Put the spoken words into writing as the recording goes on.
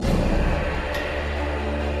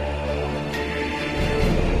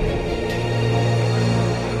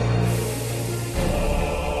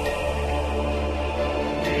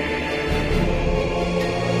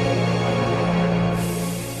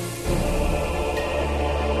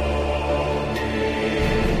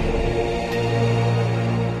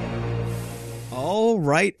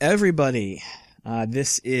right, everybody.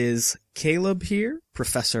 This is Caleb here,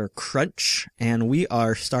 Professor Crunch, and we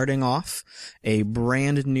are starting off a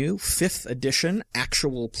brand new 5th edition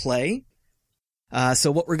actual play.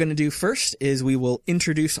 So what we're going to do first is we will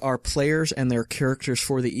introduce our players and their characters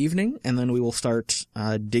for the evening, and then we will start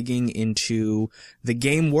digging into the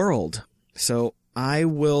game world. So I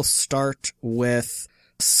will start with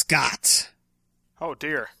Scott. Oh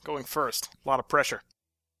dear, going first. A lot of pressure.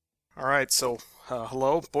 Alright, so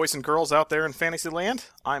hello, boys and girls out there in Fantasyland.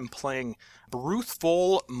 I'm playing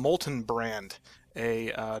Bruthful Moltenbrand,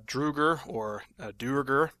 a Druger or a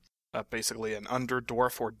Duergar, basically an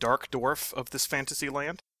underdwarf or dark dwarf of this fantasy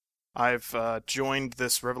land. I've joined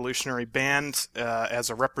this revolutionary band as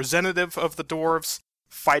a representative of the dwarves,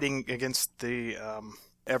 fighting against the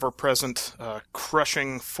ever-present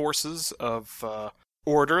crushing forces of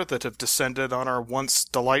order that have descended on our once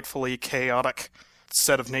delightfully chaotic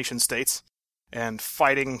set of nation-states, and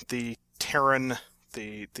fighting the Terran,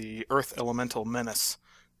 the Earth Elemental menace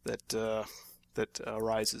that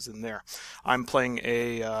arises in there. I'm playing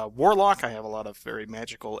a warlock. I have a lot of very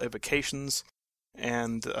magical evocations,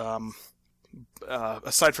 and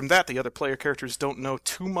aside from that, the other player characters don't know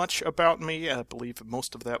too much about me. I believe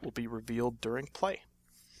most of that will be revealed during play.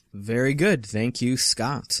 Very good. Thank you,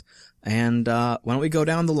 Scott. And why don't we go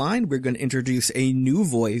down the line? We're going to introduce a new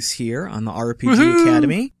voice here on the RPG Woohoo!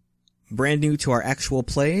 Academy. Brand new to our actual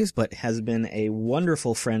plays, but has been a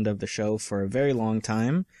wonderful friend of the show for a very long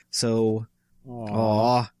time. So,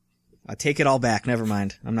 I take it all back. Never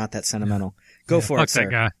mind. I'm not that sentimental. Go for it, sir.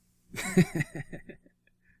 Fuck that guy.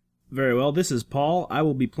 Very well, this is Paul. I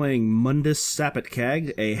will be playing Mundus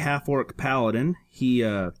Sapitkag, a half-orc paladin. He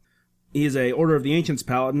is a Order of the Ancients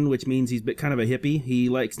paladin, which means he's kind of a hippie. He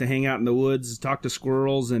likes to hang out in the woods, talk to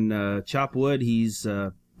squirrels, and chop wood. He's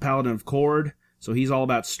paladin of Cord, so he's all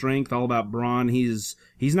about strength, all about brawn. He's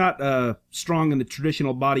not strong in the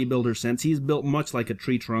traditional bodybuilder sense. He's built much like a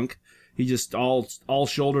tree trunk. He's just all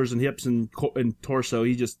shoulders and hips and torso.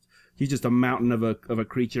 He's just a mountain of a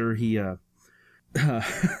creature. He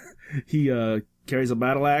carries a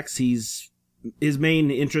battle axe. His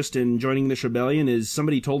main interest in joining this rebellion is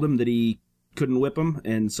somebody told him that he couldn't whip him,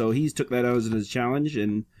 and so he's took that as his challenge,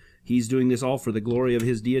 and he's doing this all for the glory of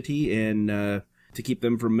his deity and to keep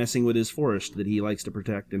them from messing with his forest that he likes to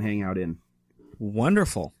protect and hang out in.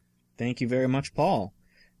 Wonderful. Thank you very much, Paul.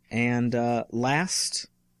 And last,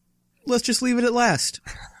 let's just leave it at last.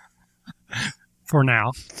 For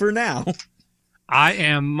now. For now. I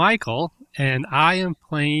am Michael, and I am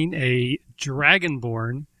playing a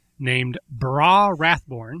Dragonborn named Bra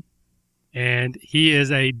Wrathborn, and he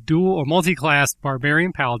is a dual or multi-class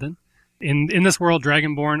barbarian paladin. In this world,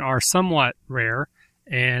 Dragonborn are somewhat rare,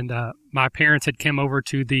 and my parents had come over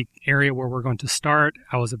to the area where we're going to start.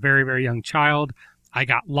 I was a very, very young child. I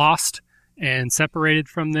got lost and separated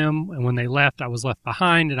from them, and when they left, I was left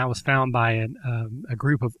behind, and I was found by a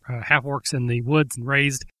group of half-orcs in the woods and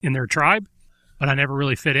raised in their tribe, but I never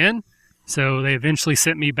really fit in, so they eventually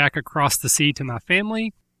sent me back across the sea to my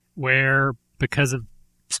family, where, because of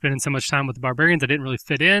spending so much time with the barbarians, I didn't really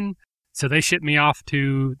fit in, so they shipped me off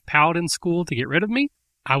to Paladin School to get rid of me.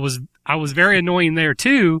 I was very annoying there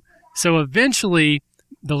too, so eventually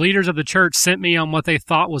the leaders of the church sent me on what they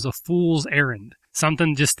thought was a fool's errand,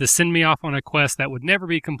 something just to send me off on a quest that would never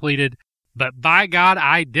be completed, but by God,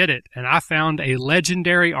 I did it, and I found a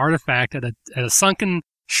legendary artifact at a sunken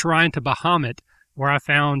shrine to Bahamut, where I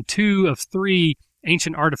found 2 of 3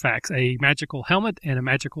 ancient artifacts, a magical helmet and a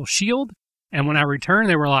magical shield. And when I returned,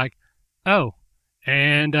 they were like, oh,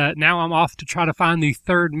 and now I'm off to try to find the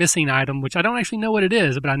 3rd missing item, which I don't actually know what it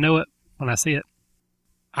is, but I know it when I see it.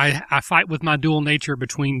 I fight with my dual nature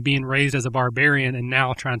between being raised as a barbarian and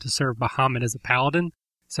now trying to serve Bahamut as a paladin.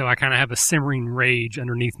 So I kind of have a simmering rage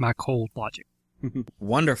underneath my cold logic.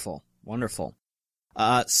 Wonderful. Wonderful.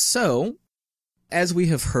 So, as we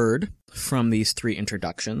have heard from these 3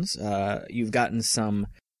 introductions, you've gotten some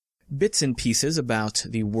bits and pieces about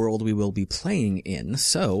the world we will be playing in,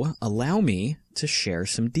 so allow me to share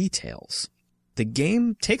some details. The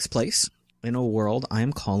game takes place in a world I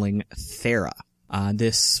am calling Thera.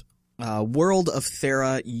 This world of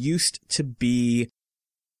Thera used to be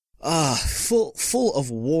full of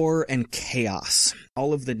war and chaos.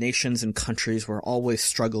 All of the nations and countries were always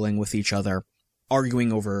struggling with each other,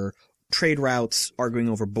 arguing over trade routes, arguing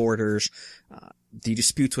over borders. The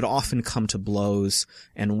disputes would often come to blows,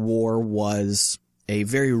 and war was a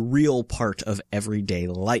very real part of everyday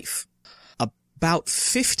life. About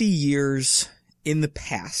 50 years in the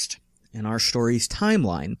past, in our story's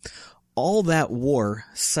timeline, all that war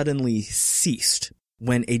suddenly ceased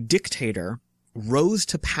when a dictator rose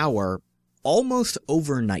to power almost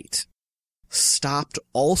overnight, stopped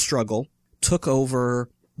all struggle, took over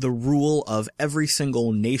the rule of every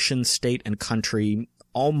single nation, state, and country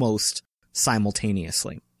almost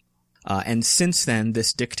simultaneously. And since then,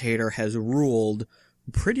 this dictator has ruled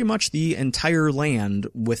pretty much the entire land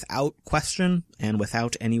without question and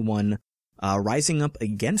without anyone rising up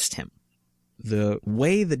against him. The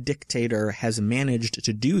way the dictator has managed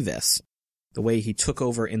to do this, the way he took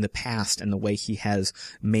over in the past and the way he has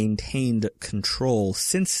maintained control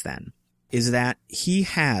since then, is that he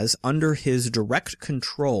has under his direct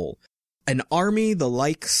control an army the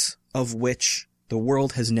likes of which the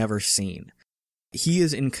world has never seen. He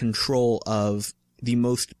is in control of the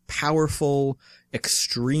most powerful,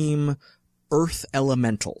 extreme earth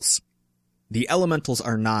elementals. The elementals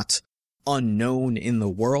are not unknown in the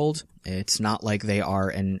world. It's not like they are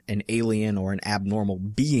an alien or an abnormal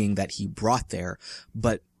being that he brought there.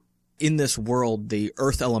 But in this world, the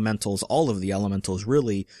earth elementals, all of the elementals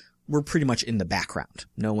really, were pretty much in the background.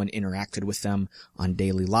 No one interacted with them on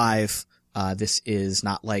daily life. This is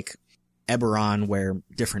not like Eberron, where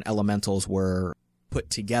different elementals were put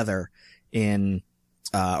together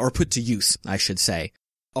or put to use, I should say.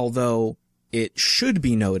 Although it should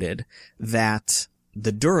be noted that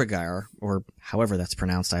the Duergar, or however that's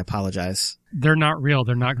pronounced, I apologize. They're not real.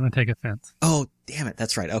 They're not going to take offense. Oh, damn it.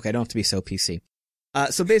 That's right. Okay, I don't have to be so PC.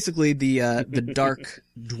 So basically the dark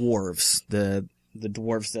dwarves, the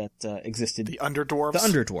dwarves that existed. The underdwarves? The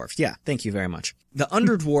underdwarves, yeah. Thank you very much. The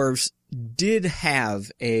underdwarves did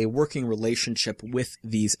have a working relationship with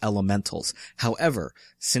these elementals. However,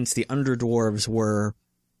 since the underdwarves were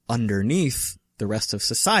underneath the rest of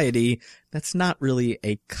society, that's not really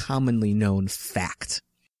a commonly known fact.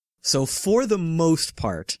 So for the most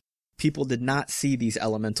part, people did not see these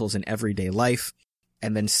elementals in everyday life,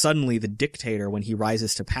 and then suddenly the dictator, when he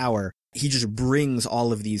rises to power, he just brings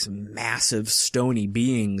all of these massive stony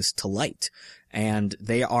beings to light, and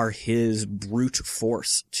they are his brute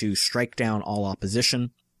force to strike down all opposition.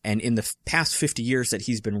 And in the past 50 years that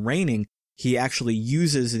he's been reigning, he actually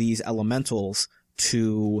uses these elementals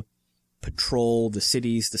to patrol the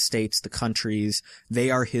cities, the states, the countries.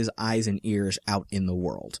 They are his eyes and ears out in the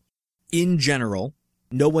world. In general,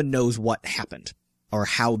 no one knows what happened or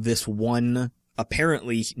how this one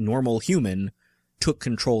apparently normal human took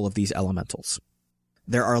control of these elementals.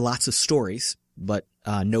 There are lots of stories, but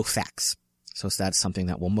no facts. So that's something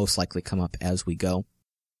that will most likely come up as we go.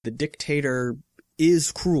 The dictator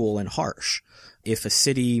is cruel and harsh. If a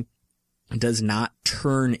city does not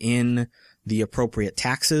turn in the appropriate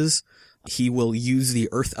taxes, he will use the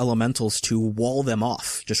earth elementals to wall them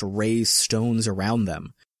off, just raise stones around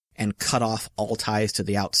them, and cut off all ties to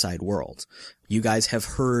the outside world. You guys have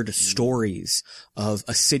heard stories of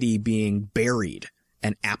a city being buried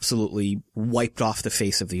and absolutely wiped off the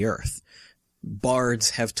face of the earth.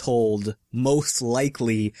 Bards have told most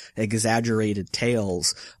likely exaggerated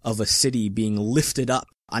tales of a city being lifted up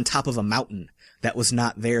on top of a mountain that was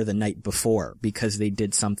not there the night before because they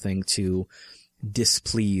did something to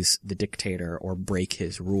displease the dictator or break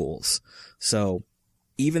his rules. So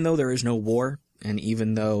even though there is no war, and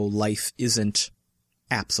even though life isn't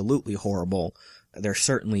absolutely horrible, there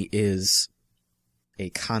certainly is a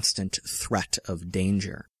constant threat of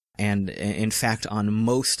danger. And in fact, on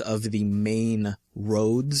most of the main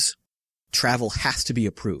roads, travel has to be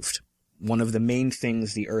approved. One of the main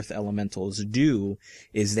things the earth elementals do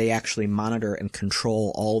is they actually monitor and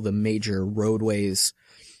control all the major roadways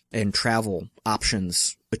and travel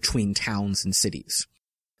options between towns and cities.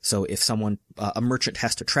 So if a merchant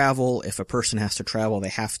has to travel, if a person has to travel, they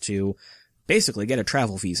have to basically get a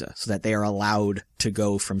travel visa so that they are allowed to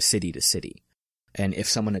go from city to city. And if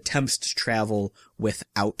someone attempts to travel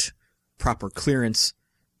without proper clearance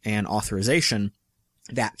and authorization,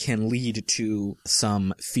 that can lead to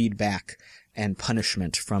some feedback and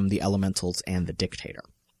punishment from the elementals and the dictator.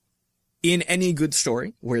 In any good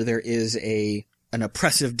story where there is an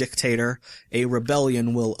oppressive dictator, a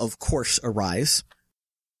rebellion will of course arise.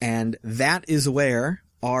 And that is where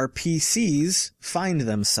our PCs find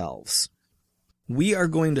themselves. We are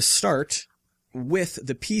going to start with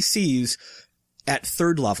the PCs at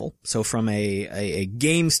third level. So from a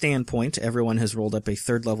game standpoint, everyone has rolled up a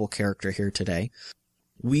third level character here today.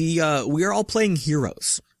 We are all playing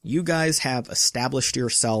heroes. You guys have established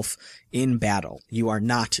yourself in battle. You are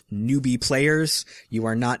not newbie players. You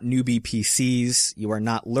are not newbie PCs. You are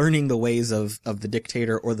not learning the ways of the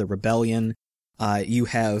dictator or the rebellion. You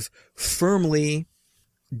have firmly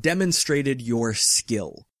demonstrated your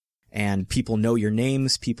skill, and people know your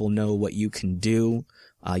names. People know what you can do.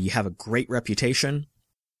 You have a great reputation.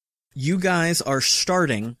 You guys are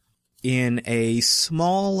starting in a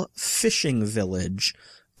small fishing village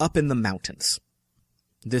up in the mountains.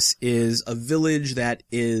 This is a village that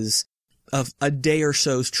is of a day or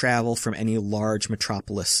so's travel from any large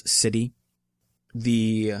metropolis city.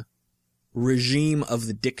 The regime of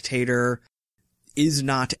the dictator is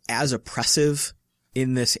not as oppressive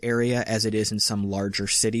in this area as it is in some larger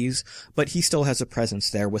cities, but he still has a presence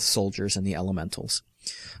there with soldiers and the elementals.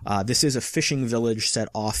 This is a fishing village set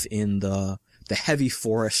off in the heavy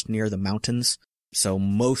forest near the mountains, so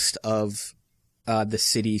most of the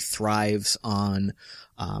city thrives on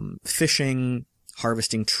fishing,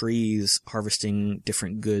 harvesting trees, harvesting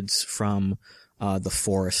different goods from the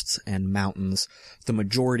forests and mountains. The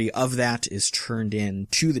majority of that is turned in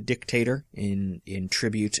to the dictator in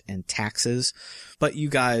tribute and taxes. But you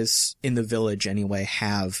guys in the village anyway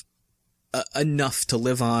have enough to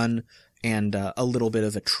live on and a little bit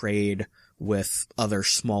of a trade with other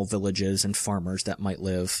small villages and farmers that might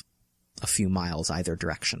live a few miles either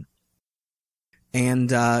direction.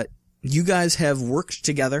 And you guys have worked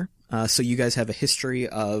together. So you guys have a history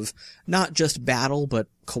of not just battle, but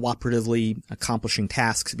cooperatively accomplishing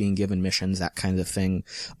tasks, being given missions, that kind of thing.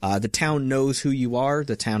 The town knows who you are.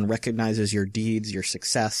 The town recognizes your deeds, your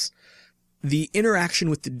success. The interaction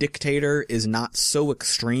with the dictator is not so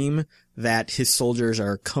extreme that his soldiers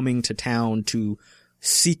are coming to town to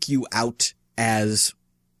seek you out as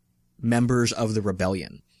members of the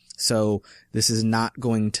rebellion. So this is not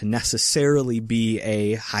going to necessarily be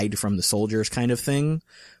a hide from the soldiers kind of thing.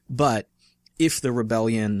 But if the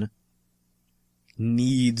rebellion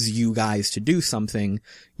needs you guys to do something,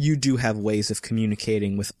 you do have ways of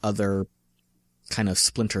communicating with other kind of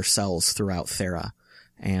splinter cells throughout Thera.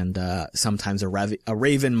 And sometimes a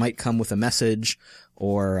raven might come with a message,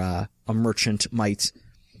 or a merchant might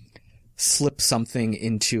slip something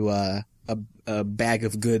into a bag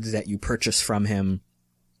of goods that you purchase from him.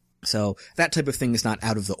 So that type of thing is not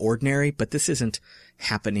out of the ordinary, but this isn't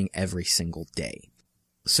happening every single day.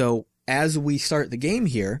 So as we start the game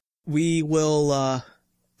here, we will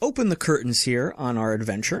open the curtains here on our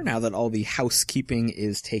adventure now that all the housekeeping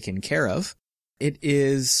is taken care of. It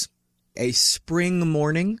is a spring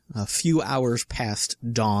morning, a few hours past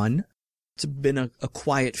dawn. It's been a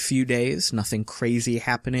quiet few days, nothing crazy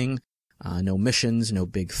happening, no missions, no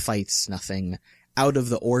big fights, nothing out of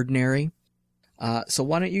the ordinary. So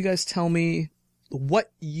why don't you guys tell me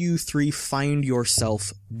what you three find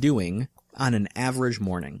yourself doing on an average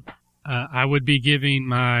morning? I would be giving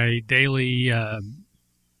my daily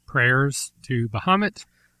prayers to Bahamut.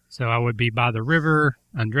 So I would be by the river,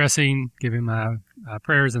 undressing, giving my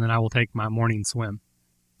prayers, and then I will take my morning swim.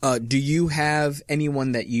 Do you have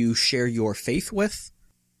anyone that you share your faith with,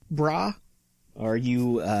 Bra? Are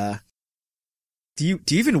you, do you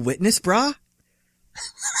even witness, Bra?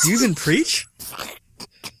 Do you even preach?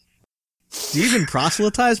 Do you even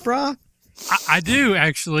proselytize, Bra? I do,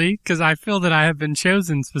 actually, because I feel that I have been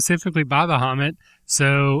chosen specifically by Bahamut.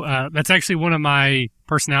 So that's actually one of my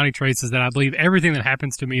personality traits, is that I believe everything that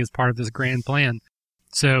happens to me is part of this grand plan.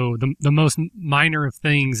 So the most minor of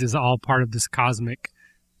things is all part of this cosmic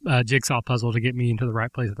jigsaw puzzle to get me into the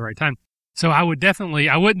right place at the right time. So I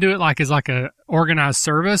wouldn't do it like as like a organized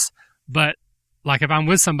service, but like if I'm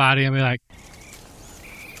with somebody, I'd be like,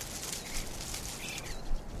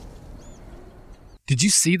 did you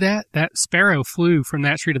see that? That sparrow flew from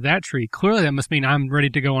that tree to that tree. Clearly that must mean I'm ready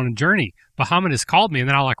to go on a journey. Bahamut has called me, and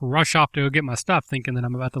then I'll like rush off to go get my stuff thinking that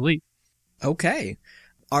I'm about to leave. Okay.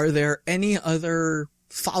 Are there any other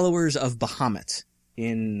followers of Bahamut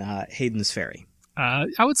in Hayden's Ferry? I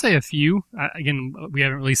would say a few. Again, we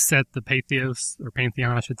haven't really set the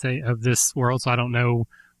pantheon, I should say, of this world, so I don't know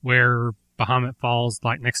where Bahamut falls,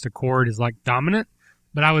 like next to Cord is like dominant,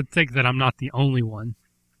 but I would think that I'm not the only one.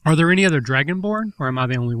 Are there any other Dragonborn, or am I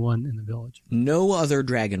the only one in the village? No other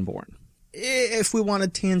Dragonborn. If we want to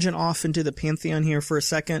tangent off into the pantheon here for a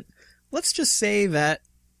second, let's just say that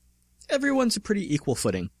everyone's a pretty equal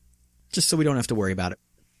footing, just so we don't have to worry about it.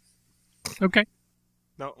 Okay.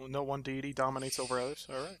 No one deity dominates over others?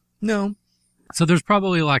 All right. No. So there's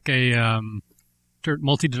probably like a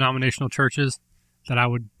multi-denominational churches that I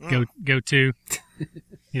would go to.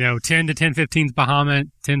 10 to 10:15 is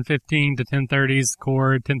Bahamut, 10:15 to 10:30 is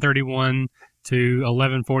Cord, 10:31 to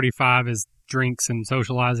 11:45 is drinks and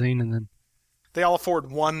socializing, and then they all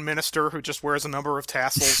afford one minister who just wears a number of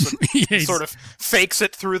tassels and sort of fakes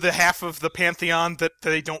it through the half of the pantheon that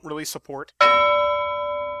they don't really support.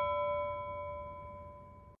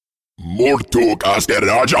 Mortu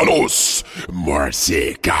Casterrajanus,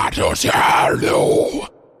 Morsicatus Arlo.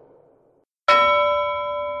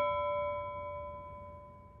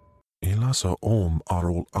 Ilasa om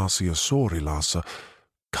arul asia sorilassa,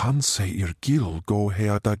 Kanske gil go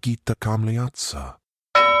heada gita kamliatsa.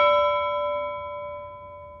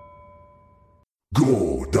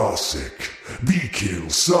 Go dasik, vikil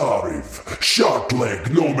sariv, shartleg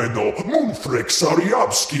nomeno, munfrek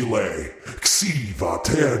sariabskile, ksiva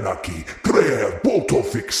ternaki, preer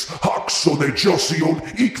botofix, haksone josion,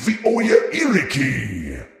 ikvi oje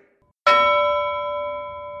iriki.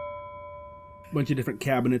 Bunch of different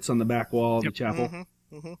cabinets on the back wall of the chapel.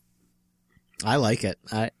 I like it.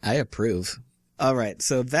 I approve. All right,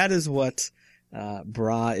 so that is what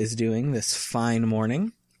Bra is doing this fine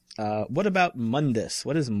morning. What about Mundus?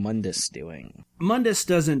 What is Mundus doing? Mundus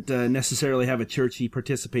doesn't necessarily have a church he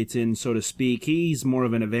participates in, so to speak. He's more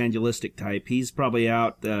of an evangelistic type. He's probably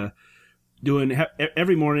out doing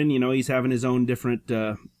every morning. He's having his own different,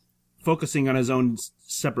 focusing on his own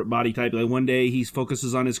separate body type. Like one day he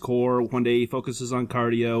focuses on his core, one day he focuses on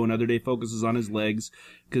cardio, another day focuses on his legs.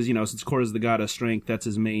 Because since core is the god of strength, that's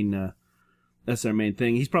his main. That's their main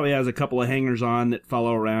thing. He probably has a couple of hangers on that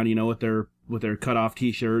follow around, with their cut off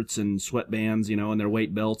t-shirts and sweatbands, and their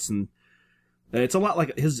weight belts, and it's a lot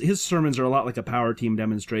like his sermons are a lot like a power team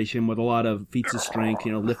demonstration with a lot of feats of strength,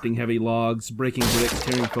 lifting heavy logs, breaking bricks,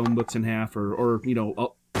 tearing phone books in half, or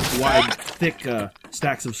wide, thick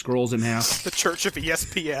stacks of scrolls in half. The Church of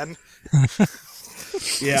ESPN.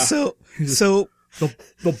 Yeah. So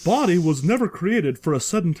the body was never created for a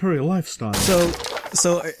sedentary lifestyle. So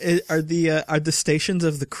are the Stations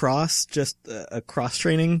of the Cross just a cross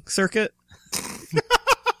training circuit?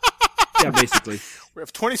 Yeah, basically. We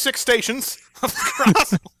have 26 stations of the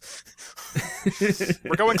cross.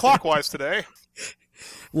 We're going clockwise today.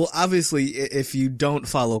 Well, obviously, if you don't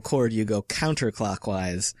follow chord, you go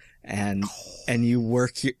counterclockwise, and you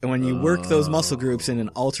work when you work those muscle groups in an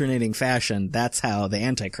alternating fashion. That's how the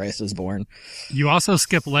Antichrist is born. You also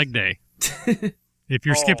skip leg day. If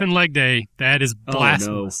you're skipping leg day, that is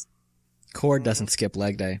blasphemous. Chord doesn't skip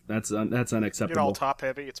leg day. That's unacceptable. Get all top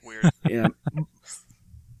heavy. It's weird. Yeah.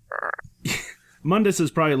 Mundus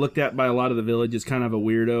is probably looked at by a lot of the village as kind of a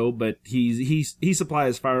weirdo, but he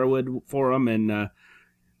supplies firewood for them, and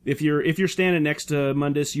if you're standing next to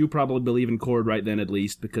Mundus, you probably believe in Cord right then, at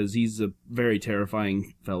least, because he's a very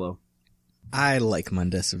terrifying fellow. I like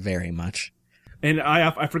Mundus very much, and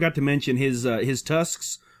I forgot to mention his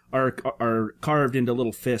tusks are carved into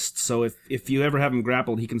little fists, so if you ever have him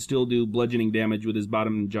grappled, he can still do bludgeoning damage with his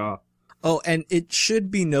bottom jaw. Oh, and it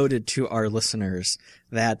should be noted to our listeners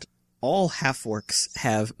that all half-orcs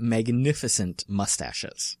have magnificent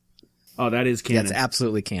mustaches. Oh, that is canon. That's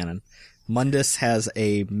absolutely canon. Mundus has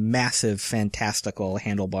a massive, fantastical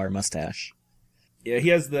handlebar mustache. Yeah, he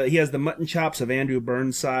has the mutton chops of Andrew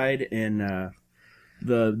Burnside and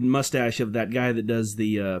the mustache of that guy that does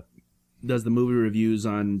the movie reviews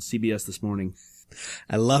on CBS This Morning.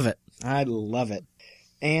 I love it.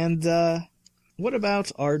 And what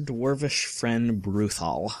about our dwarvish friend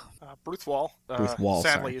Bruthal? Bruthwal,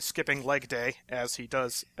 sadly, is skipping leg day, as he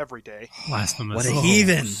does every day. Blasphemous. What a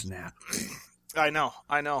heathen! Snap. I know,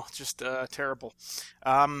 just terrible.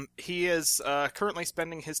 He is currently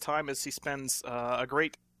spending his time, as he spends a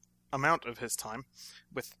great amount of his time,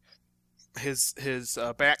 with his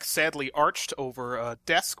back sadly arched over a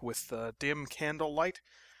desk with dim candlelight,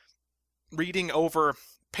 reading over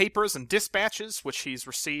papers and dispatches which he's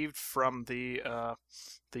received from the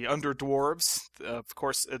underdwarves. Of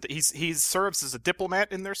course, he serves as a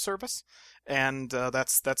diplomat in their service, and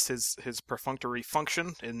that's his perfunctory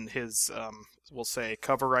function in his we'll say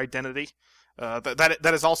cover identity.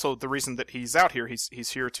 That is also the reason that he's out here.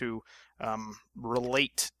 He's here to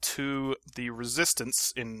relate to the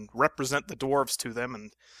resistance and represent the dwarves to them,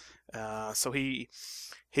 and so he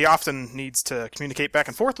often needs to communicate back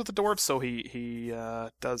and forth with the dwarves, so he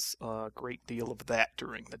does a great deal of that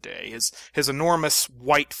during the day. His enormous,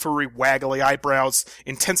 white, furry, waggly eyebrows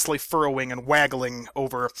intensely furrowing and waggling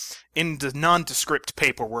over nondescript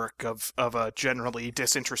paperwork of a generally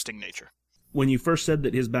disinteresting nature. When you first said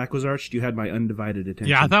that his back was arched, you had my undivided attention.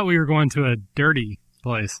 Yeah, I thought we were going to a dirty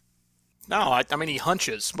place. No, I mean, he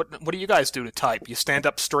hunches. What do you guys do to type? You stand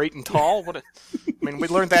up straight and tall? We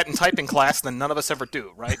learned that in typing class, and then none of us ever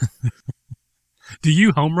do, right? Do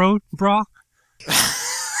you home-road, brah?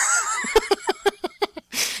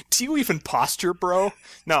 Do you even posture, bro?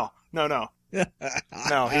 No. No,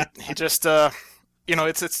 he just, it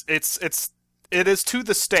is to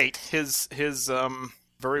the state, his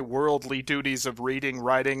very worldly duties of reading,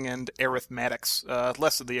 writing, and arithmetics,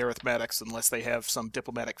 less of the arithmetics unless they have some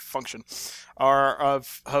diplomatic function,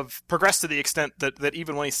 have progressed to the extent that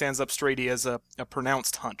even when he stands up straight, he has a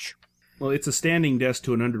pronounced hunch. Well, it's a standing desk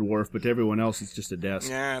to an underdwarf, but to everyone else, it's just a desk.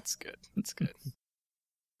 Yeah, it's good.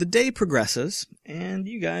 the day progresses, and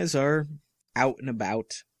you guys are out and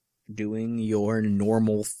about doing your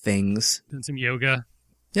normal things. Doing some yoga.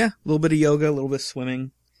 Yeah, a little bit of yoga, a little bit of swimming.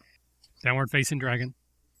 Downward facing dragon.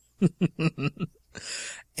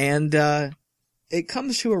 And it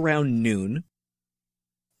comes to around noon,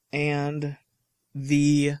 and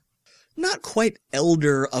the not quite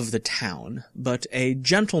elder of the town, but a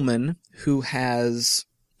gentleman who has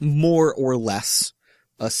more or less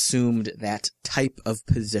assumed that type of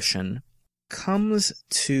position comes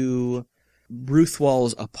to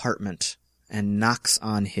Ruthwall's apartment and knocks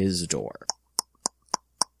on his door.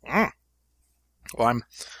 Well, I'm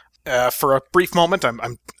for a brief moment,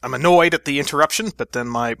 I'm annoyed at the interruption, but then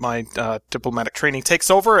my diplomatic training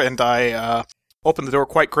takes over, and I open the door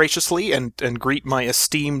quite graciously and greet my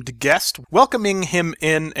esteemed guest, welcoming him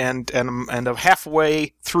in, and I'm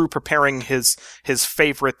halfway through preparing his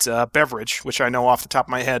favorite beverage, which I know off the top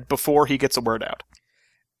of my head, before he gets a word out.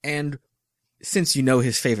 And since you know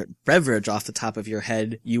his favorite beverage off the top of your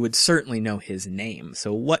head, you would certainly know his name.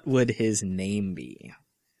 So what would his name be?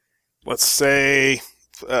 Let's say,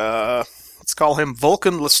 let's call him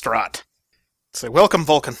Vulcan Lestrade. Say, welcome,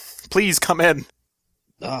 Vulcan. Please come in.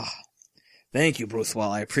 Ah, thank you,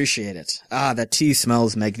 Bruthwall. I appreciate it. Ah, that tea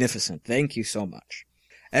smells magnificent. Thank you so much.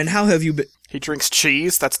 And how have you been? He drinks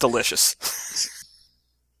cheese. That's delicious.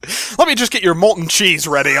 Let me just get your molten cheese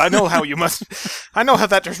ready. I know how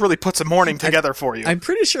that just really puts a morning together for you. I'm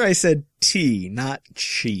pretty sure I said tea, not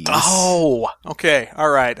cheese. Oh, okay. All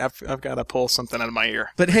right. I've got to pull something out of my ear.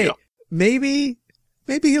 But hey, maybe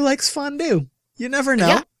he likes fondue. You never know.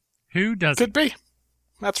 Yeah. Who doesn't? Could be.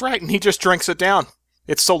 That's right. And he just drinks it down.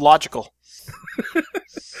 It's so logical.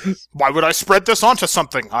 Why would I spread this onto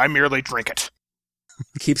something? I merely drink it.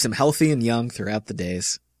 Keeps him healthy and young throughout the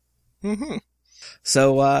days. Mm-hmm.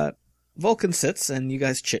 So, Vulcan sits and you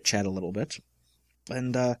guys chit-chat a little bit.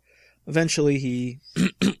 And, eventually he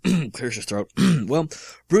clears his throat. Well,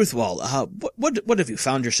 Bruthwall, what have you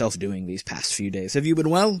found yourself doing these past few days? Have you been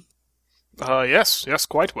well? Yes,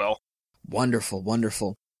 quite well. Wonderful,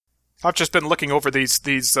 wonderful. I've just been looking over these,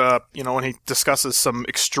 when he discusses some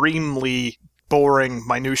extremely boring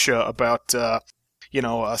minutia about,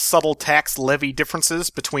 subtle tax levy differences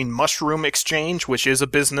between mushroom exchange, which is a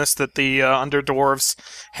business that the underdwarves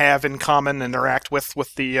have in common and interact with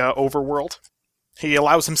the overworld. He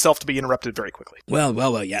allows himself to be interrupted very quickly.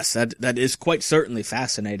 Well, yes, that is quite certainly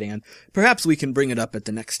fascinating, and perhaps we can bring it up at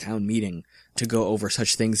the next town meeting to go over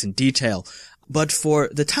such things in detail. But for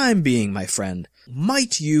the time being, my friend,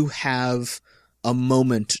 might you have a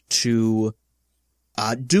moment to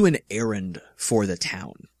do an errand for the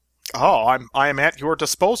town? Oh, I am at your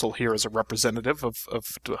disposal here as a representative of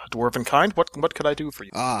dwarven kind. What could I do for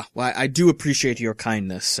you? Well, I do appreciate your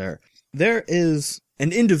kindness, sir. There is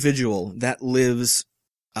an individual that lives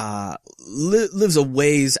a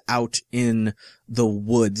ways out in the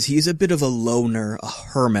woods. He's a bit of a loner, a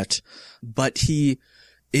hermit, but he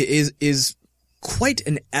is quite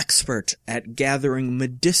an expert at gathering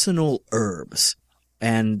medicinal herbs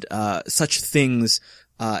and such things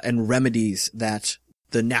and remedies that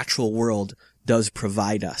the natural world does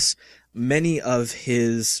provide us. Many of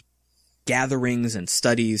his gatherings and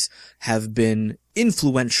studies have been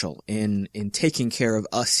influential in taking care of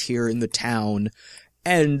us here in the town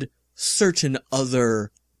and certain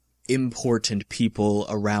other important people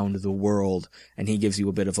around the world. And he gives you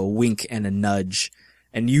a bit of a wink and a nudge.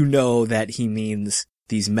 And you know that he means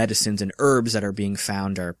these medicines and herbs that are being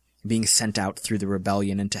found are being sent out through the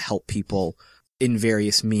rebellion and to help people in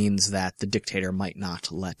various means that the dictator might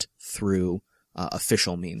not let through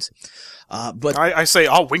official means. But I say,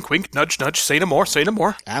 wink, wink, nudge, nudge, say no more, say no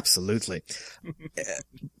more. Absolutely.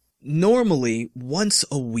 Normally, once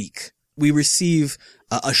a week, we receive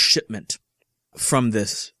a shipment from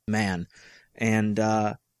this man, and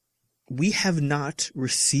we have not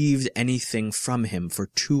received anything from him for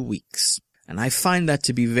 2 weeks, and I find that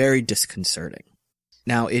to be very disconcerting.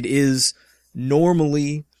 Now, it is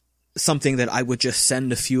normally something that I would just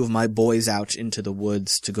send a few of my boys out into the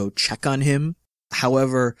woods to go check on him.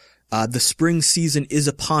 However, the spring season is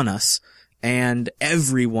upon us, and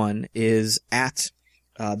everyone is at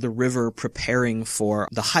the river preparing for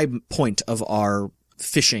the high point of our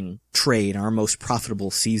fishing trade, our most profitable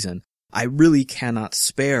season. I really cannot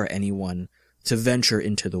spare anyone to venture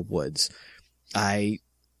into the woods. I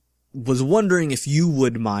was wondering if you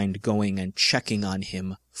would mind going and checking on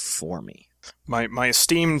him for me. My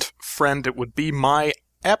esteemed friend, it would be my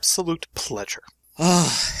absolute pleasure.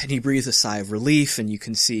 And he breathes a sigh of relief, and you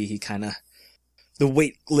can see the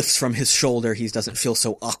weight lifts from his shoulder. He doesn't feel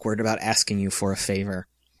so awkward about asking you for a favor.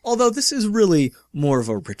 Although this is really more of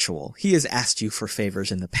a ritual. He has asked you for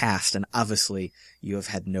favors in the past, and obviously you have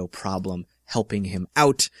had no problem helping him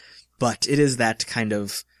out, but it is that kind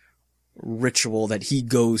of ritual that he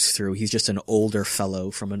goes through. He's just an older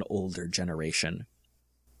fellow from an older generation.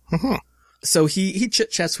 So he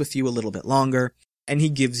chit-chats with you a little bit longer, and he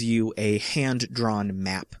gives you a hand-drawn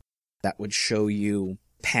map that would show you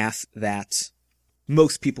path that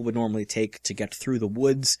most people would normally take to get through the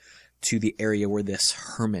woods to the area where this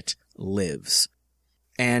hermit lives.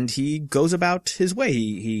 And he goes about his way.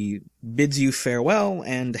 He bids you farewell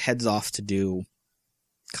and heads off to do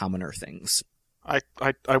commoner things. I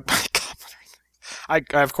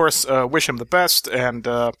of course wish him the best, and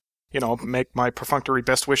make my perfunctory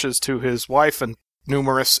best wishes to his wife and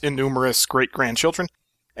innumerous great grandchildren,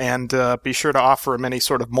 and be sure to offer him any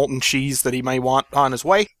sort of molten cheese that he may want on his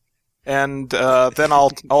way. And then I'll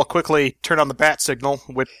quickly turn on the bat signal,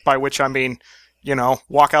 by which I mean,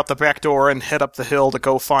 walk out the back door and head up the hill to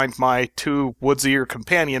go find my 2 woodsier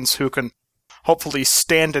companions who can hopefully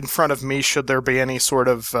stand in front of me should there be any sort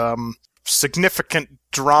of significant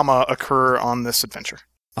drama occur on this adventure.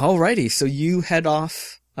 Alrighty, so you head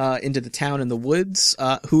off into the town in the woods.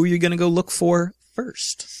 Who are you going to go look for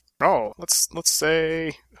first? Oh, let's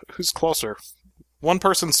say who's closer. One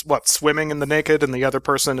person's swimming in the naked, and the other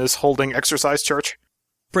person is holding exercise church.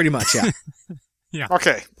 Pretty much, yeah. Yeah.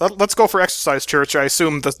 Okay, let's go for exercise church. I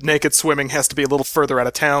assume the naked swimming has to be a little further out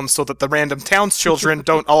of town so that the random town's children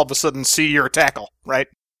don't all of a sudden see your tackle, right?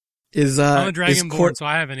 I'm a dragonborn, so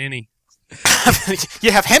I haven't any.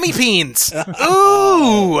 You have hemipenes!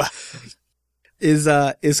 Ooh!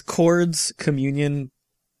 Is Cord's communion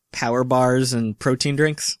power bars and protein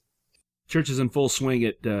drinks? Church is in full swing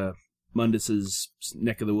at Mundus's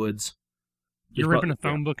neck of the woods. You're ripping a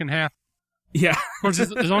phone book in half? Yeah. Of course,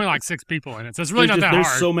 there's only like 6 people in it, so it's really not that there's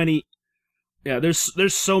hard. So many. Yeah,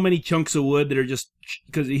 there's so many chunks of wood that are just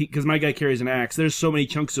because my guy carries an axe. There's so many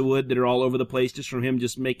chunks of wood that are all over the place just from him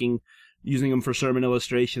just using them for sermon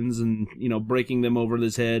illustrations and breaking them over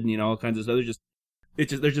his head and all kinds of stuff.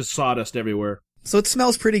 There's just sawdust everywhere. So it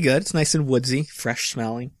smells pretty good. It's nice and woodsy, fresh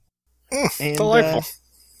smelling. And, delightful.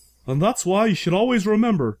 And that's why you should always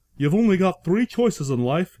remember, you've only got 3 choices in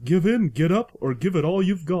life: give in, get up, or give it all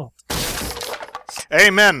you've got.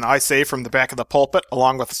 Amen, I say from the back of the pulpit,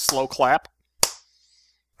 along with a slow clap.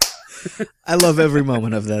 I love every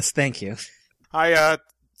moment of this. Thank you. I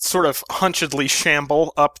sort of hunchedly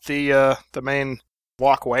shamble up the main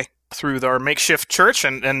walkway through our makeshift church,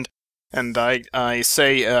 and I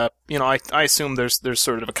say, I assume there's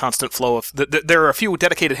sort of a constant flow of there are a few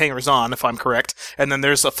dedicated hangers-on, if I'm correct, and then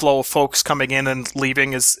there's a flow of folks coming in and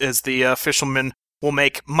leaving as the fishermen will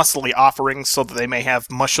make muscly offerings so that they may have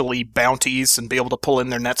mushily bounties and be able to pull in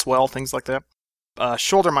their nets well, things like that.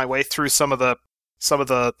 Shoulder my way through some of the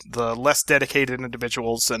less dedicated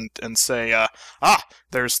individuals and say,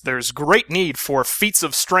 there's great need for feats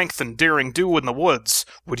of strength and daring do in the woods.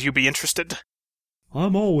 Would you be interested?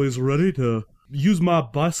 I'm always ready to use my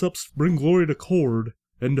biceps, bring glory to Cord,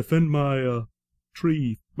 and defend my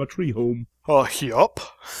tree home. Yup.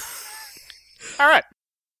 All right.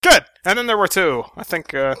 Good. And then there were 2. I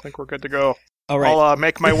think we're good to go. All right. I'll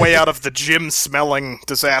make my way out of the gym-smelling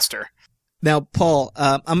disaster. Now, Paul,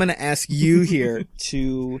 I'm going to ask you here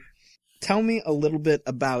to tell me a little bit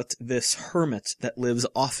about this hermit that lives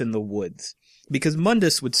off in the woods. Because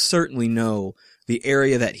Mundus would certainly know the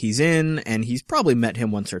area that he's in, and he's probably met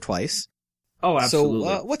him once or twice. Oh, absolutely.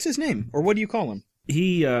 So, what's his name? Or what do you call him?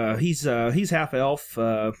 He's half-elf,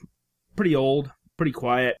 pretty old, pretty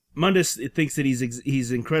quiet. Mundus thinks that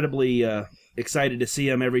he's incredibly excited to see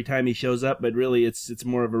him every time he shows up, but really it's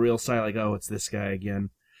more of a real sigh like, oh, it's this guy again.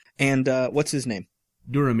 And what's his name?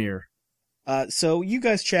 Duramir. So you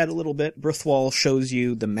guys chat a little bit. Brithwal shows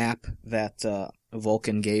you the map that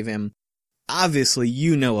Vulcan gave him. Obviously,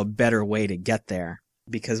 you know a better way to get there,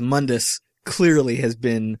 because Mundus clearly has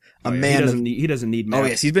been a man of... He doesn't need maps. Oh,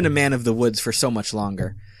 yes, he's been a man of the woods for so much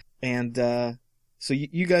longer. And so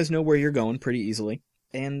you guys know where you're going pretty easily.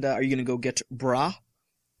 And are you going to go get Bra?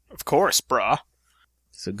 Of course, brah.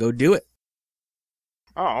 So go do it.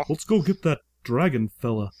 Oh. Let's go get that dragon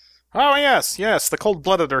fella. Oh, yes, the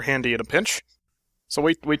cold-blooded are handy in a pinch. So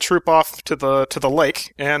we troop off to the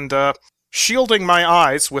lake, and shielding my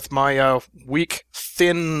eyes with my weak,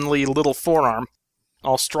 thinly little forearm,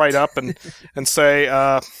 I'll stride up and say,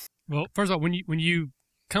 Well, first of all, when you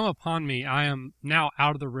come upon me, I am now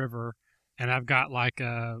out of the river, and I've got like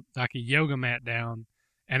a yoga mat down,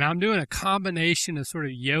 and I'm doing a combination of sort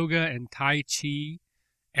of yoga and Tai Chi,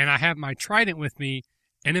 and I have my trident with me,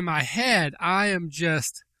 and in my head, I am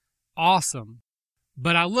just awesome.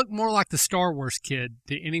 but I look more like the Star Wars kid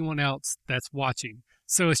to anyone else that's watching.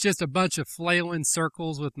 So it's just a bunch of flailing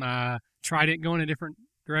circles with my trident going in different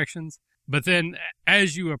directions. But then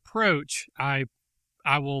as you approach, I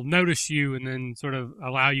will notice you and then sort of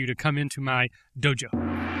allow you to come into my dojo.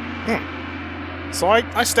 So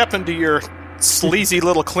I step into your sleazy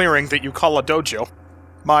little clearing that you call a dojo.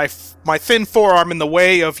 My thin forearm in the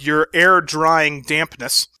way of your air-drying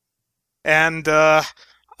dampness. And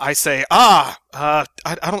I say, I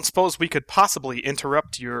don't suppose we could possibly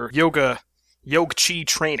interrupt your yoga chi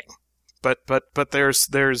training. But there's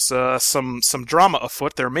some drama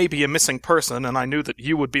afoot. There may be a missing person, and I knew that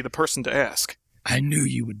you would be the person to ask. I knew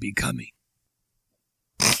you would be coming.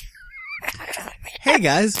 Hey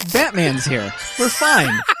guys, Batman's here. We're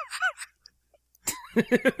fine.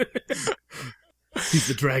 He's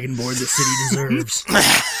the Dragonborn the city deserves.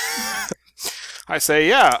 I say,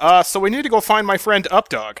 so we need to go find my friend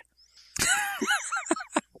Updog.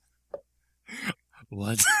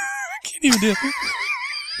 What? I can't even do it.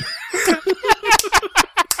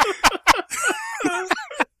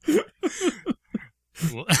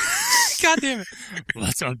 God damn it.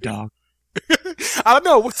 What's up, dog? I don't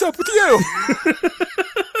know. What's up with you?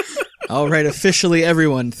 All right, officially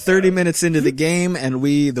everyone, 30 minutes into the game, and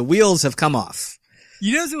the wheels have come off.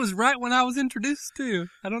 You notice it was right when I was introduced to.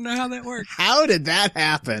 I don't know how that worked. How did that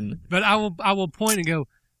happen? But I will point and go,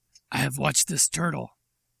 I have watched this turtle.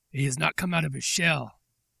 He has not come out of his shell.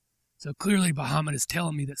 So clearly Bahamut is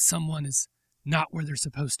telling me that someone is not where they're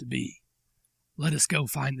supposed to be. Let us go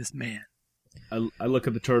find this man. I look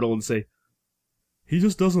at the turtle and say, He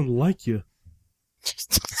just doesn't like you.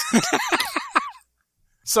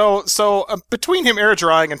 So between him air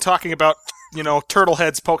drying and talking about, turtle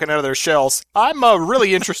heads poking out of their shells, I'm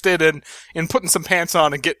really interested in putting some pants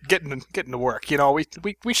on and getting to work.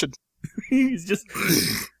 We should. he's just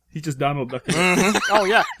Donald Duck. Mm-hmm. Oh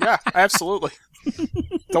yeah, absolutely.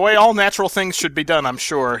 The way all natural things should be done, I'm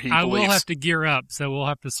sure he I believes. will have to gear up, so we'll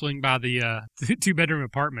have to swing by the 2-bedroom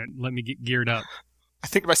apartment and let me get geared up. I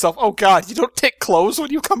think to myself, oh God, you don't take clothes when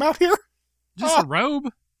you come out here? Just a robe?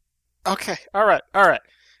 Okay, all right.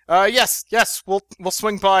 Yes, we'll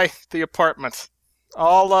swing by the apartment.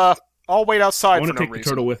 I'll wait outside I for want no to take reason. the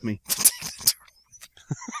turtle with me.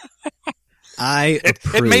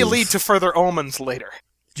 It may lead to further omens later.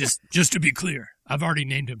 Just to be clear, I've already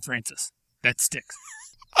named him Francis. That sticks.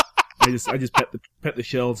 I just pet the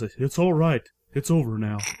shell and say, It's all right. It's over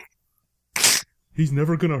now. He's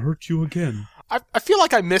never gonna hurt you again. I feel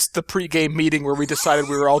like I missed the pregame meeting where we decided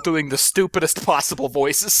we were all doing the stupidest possible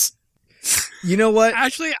voices. You know what?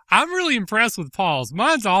 Actually, I'm really impressed with Paul's.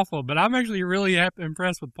 Mine's awful, but I'm actually really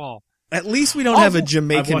impressed with Paul. At least we don't have a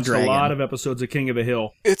Jamaican I've watched dragon. a lot of episodes of King of the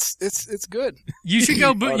Hill. It's good. You should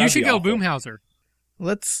go. You that'd should be go, awful. Boomhauser.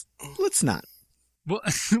 Let's not.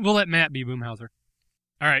 We'll let Matt be Boomhauser.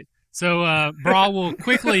 All right. So Brawl will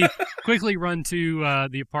quickly run to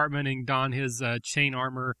the apartment and don his chain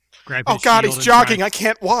armor. Grab his Oh God, shield he's and jogging. try- I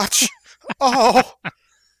can't watch. Oh.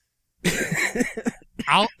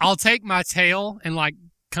 I'll take my tail and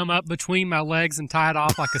come up between my legs and tie it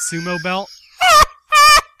off like a sumo belt.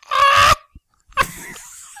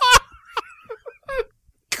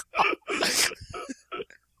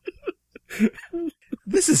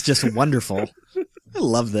 This is just wonderful. I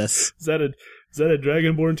love this. Is that a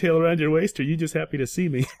Dragonborn tail around your waist, or are you just happy to see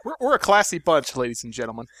me? We're a classy bunch, ladies and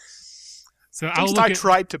gentlemen. So At least I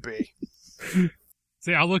tried to be.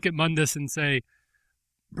 I'll look at Mundus and say,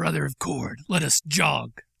 "Brother of Cord, let us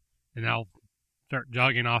jog," and I'll start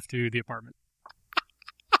jogging off to the apartment.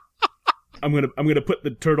 I'm gonna put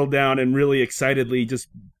the turtle down and really excitedly just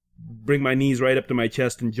bring my knees right up to my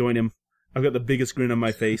chest and join him. I've got the biggest grin on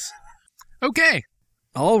my face. Okay.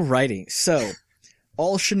 Alrighty, so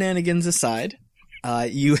all shenanigans aside,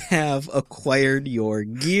 you have acquired your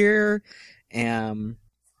gear.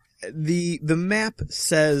 The map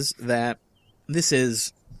says that this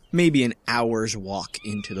is maybe an hour's walk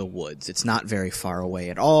into the woods. It's not very far away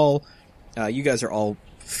at all. You guys are all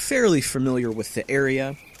fairly familiar with the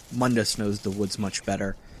area. Mundus knows the woods much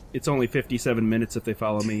better. It's only 57 minutes if they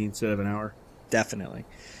follow me instead of an hour. Definitely.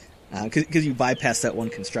 Because you bypass that one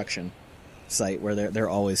construction site where they're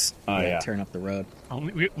always tearing up the road.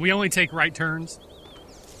 We only take right turns,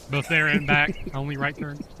 both there and back. Only right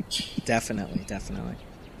turns. Definitely.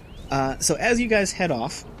 So as you guys head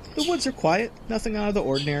off, the woods are quiet, nothing out of the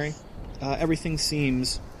ordinary. Everything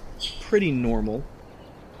seems pretty normal.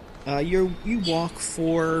 You walk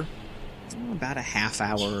for about a half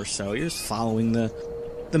hour or so. You're just following the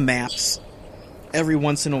maps. Every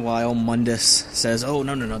once in a while, Mundus says, "Oh,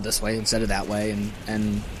 no, this way instead of that way,"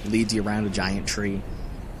 and leads you around a giant tree.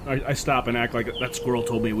 I stop and act like that squirrel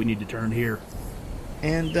told me we need to turn here.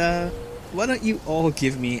 And why don't you all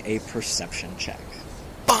give me a perception check?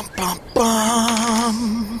 Bum, bum,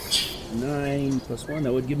 bum. 9 plus 1,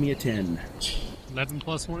 that would give me a 10. 11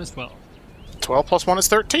 plus 1 is 12. 12 plus 1 is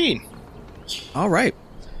 13. All right.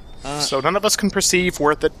 So none of us can perceive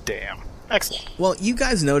worth a damn. Excellent. Well, you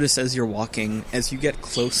guys notice as you're walking, as you get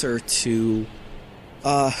closer to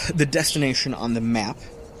the destination on the map,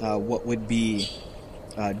 what would be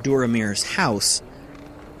Duramir's house,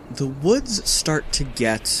 the woods start to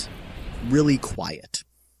get really quiet.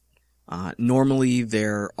 Normally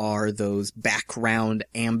there are those background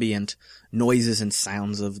ambient noises and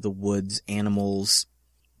sounds of the woods, animals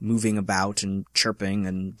moving about and chirping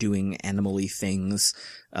and doing animal-y things.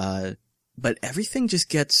 But everything just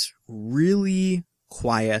gets really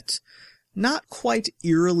quiet. Not quite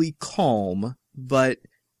eerily calm, but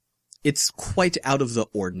it's quite out of the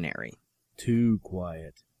ordinary. Too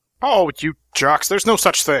quiet. Oh, you jocks, there's no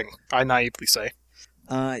such thing, I naively say.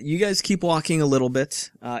 You guys keep walking a little bit.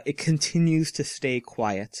 It continues to stay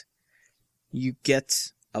quiet. You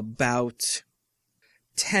get about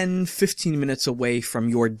 10, 15 minutes away from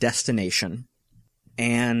your destination,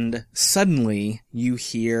 and suddenly you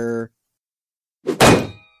hear,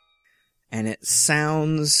 and it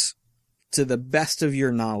sounds, to the best of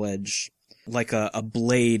your knowledge, like a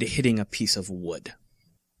blade hitting a piece of wood.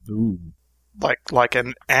 Ooh. Like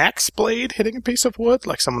an axe blade hitting a piece of wood?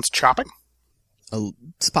 Like someone's chopping?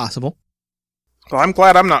 It's possible. Well, I'm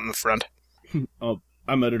glad I'm not in the front. Oh,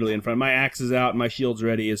 I'm utterly in front. My axe is out and my shield's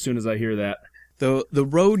ready as soon as I hear that. The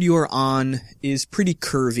road you're on is pretty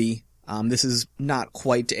curvy. This is not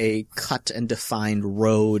quite a cut and defined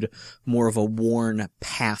road, more of a worn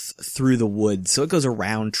path through the woods. So it goes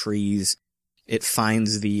around trees. It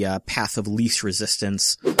finds the path of least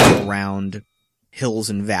resistance around hills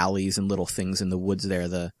and valleys and little things in the woods there,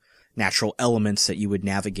 the natural elements that you would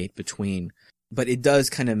navigate between. But it does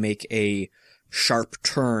kind of make a sharp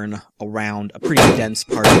turn around a pretty dense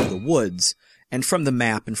part of the woods. And from the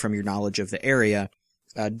map and from your knowledge of the area,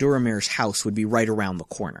 Duramir's house would be right around the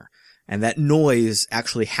corner. And that noise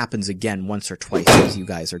actually happens again once or twice as you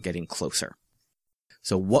guys are getting closer.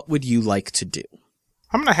 So what would you like to do?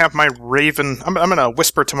 I'm gonna have my raven, I'm gonna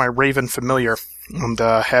whisper to my raven familiar and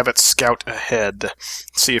have it scout ahead.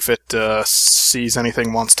 See if it sees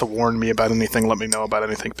anything, wants to warn me about anything, let me know about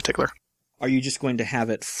anything particular. Are you just going to have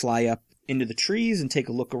it fly up into the trees and take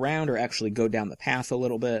a look around, or actually go down the path a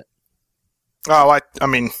little bit? Oh, I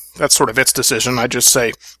mean, that's sort of its decision. I just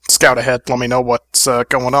say, scout ahead, let me know what's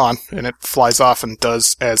going on, and it flies off and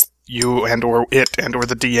does as you and or it and or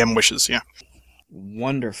the DM wishes, yeah.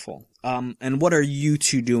 Wonderful. And what are you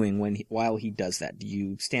two doing while he does that? Do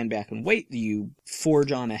you stand back and wait? Do you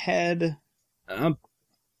forge on ahead?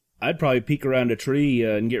 I'd probably peek around a tree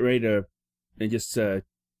and get ready to and just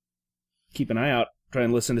keep an eye out, try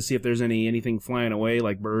and listen to see if there's anything flying away,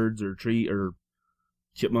 like birds or tree or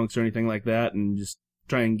chipmunks or anything like that, and just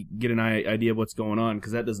try and get an idea of what's going on,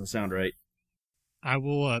 because that doesn't sound right. I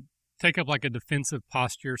will take up like a defensive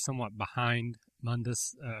posture somewhat behind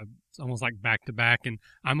Mundus, almost like back to back, and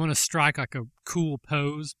I'm going to strike like a cool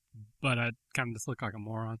pose, but I kind of just look like a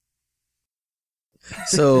moron.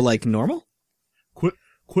 So, like normal? Quit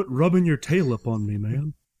rubbing your tail up on me,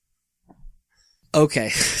 man. Okay,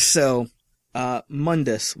 so,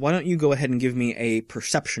 Mundus, why don't you go ahead and give me a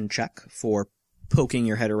perception check for poking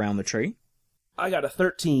your head around the tree? I got a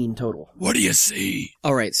 13 total. What do you see?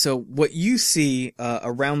 Alright, so what you see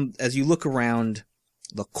around, as you look around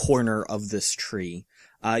the corner of this tree,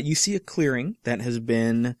 you see a clearing that has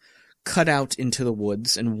been cut out into the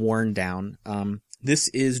woods and worn down. This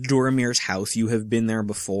is Duramir's house. You have been there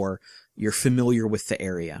before. You're familiar with the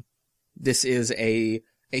area. This is a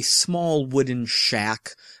small wooden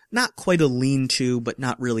shack, not quite a lean-to, but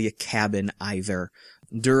not really a cabin either.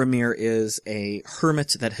 Duramir is a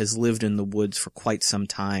hermit that has lived in the woods for quite some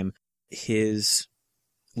time. His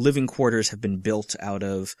living quarters have been built out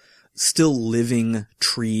of still living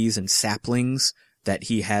trees and saplings that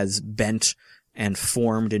he has bent and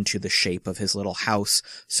formed into the shape of his little house.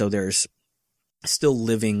 So there's still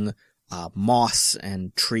living moss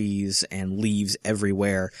and trees and leaves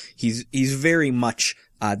everywhere. He's very much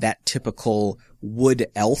that typical wood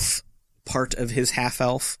elf part of his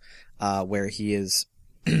half-elf, where he is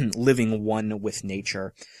living one with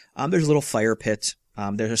nature. There's a little fire pit.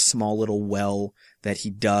 There's a small little well that he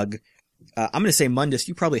dug. I'm going to say, Mundus,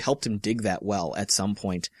 you probably helped him dig that well at some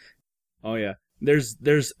point. Oh yeah. There's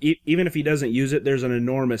even if he doesn't use it, there's an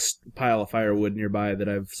enormous pile of firewood nearby that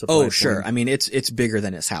I've supplied. Oh, sure. I mean, it's bigger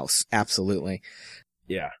than his house. Absolutely.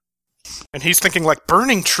 Yeah. And he's thinking, like,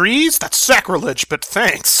 burning trees? That's sacrilege, but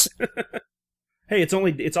thanks. Hey,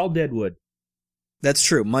 it's all dead wood. That's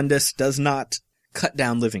true. Mundus does not cut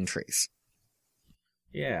down living trees.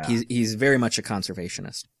 Yeah. He's very much a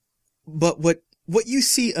conservationist. But what you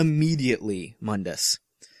see immediately, Mundus,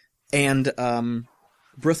 and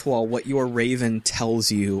Brithwall, what your raven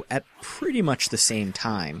tells you at pretty much the same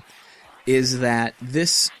time, is that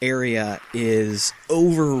this area is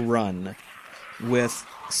overrun with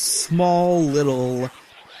small little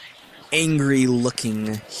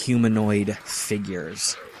angry-looking humanoid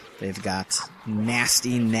figures. They've got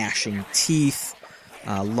nasty, gnashing teeth,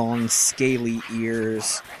 long, scaly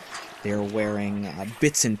ears. They're wearing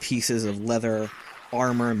bits and pieces of leather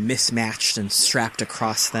armor mismatched and strapped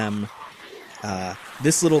across them.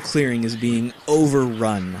 This little clearing is being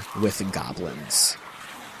overrun with goblins.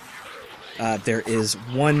 There is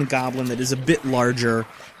one goblin that is a bit larger,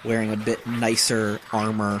 wearing a bit nicer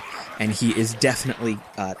armor, and he is definitely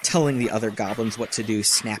telling the other goblins what to do,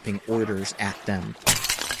 snapping orders at them.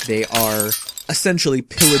 They are essentially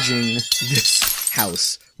pillaging this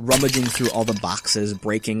house, rummaging through all the boxes,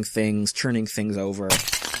 breaking things, turning things over.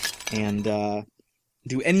 And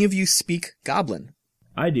do any of you speak Goblin?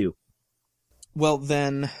 I do. Well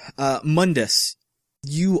then, Mundus,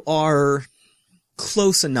 you are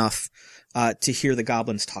close enough to hear the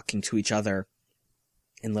goblins talking to each other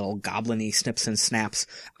in little goblin-y snips and snaps.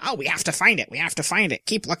 Oh, we have to find it. We have to find it.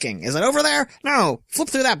 Keep looking. Is it over there? No. Flip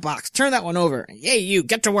through that box. Turn that one over. Yay, you.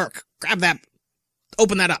 Get to work. Grab that.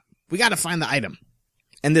 Open that up. We gotta find the item.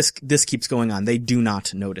 And this keeps going on. They do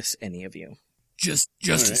not notice any of you. Just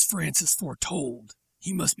as Francis foretold.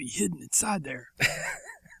 He must be hidden inside there.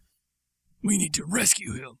 We need to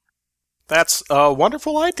rescue him. That's a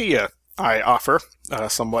wonderful idea, I offer,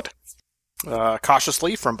 somewhat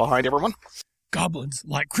cautiously from behind everyone. Goblins,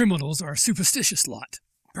 like criminals, are a superstitious lot.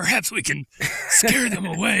 Perhaps we can scare them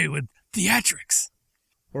away with theatrics.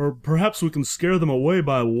 Or perhaps we can scare them away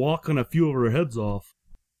by walking a few of our heads off.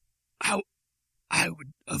 I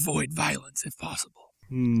would avoid violence if possible.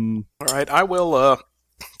 All right, I will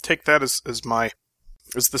take that as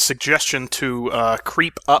the suggestion to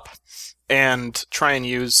creep up and try and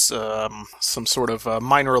use some sort of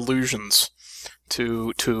minor illusions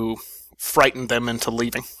to frighten them into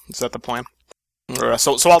leaving. Is that the plan?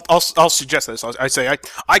 So I'll suggest this. I say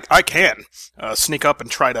I can sneak up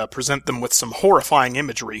and try to present them with some horrifying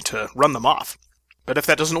imagery to run them off. But if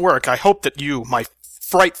that doesn't work, I hope that you, my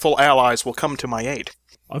frightful allies, will come to my aid.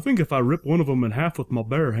 I think if I rip one of them in half with my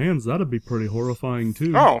bare hands, that'd be pretty horrifying,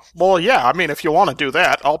 too. Oh, well, yeah, I mean, if you want to do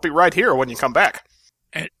that, I'll be right here when you come back.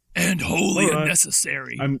 And wholly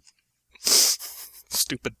unnecessary.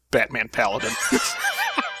 Stupid Batman Paladin.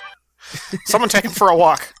 Someone take him for a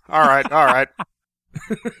walk. All right.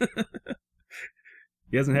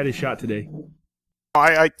 He hasn't had his shot today.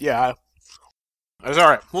 Yeah. It's all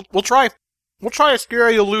right. We'll try a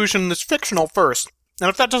scary illusion that's fictional first. And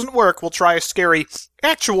if that doesn't work, we'll try a scary,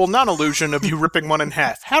 actual non-illusion of you ripping one in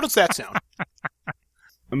half. How does that sound?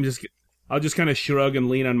 I'll just kind of shrug and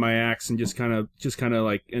lean on my axe and just kind of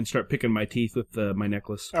like, and start picking my teeth with my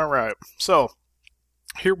necklace. All right. So,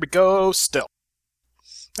 here we go still.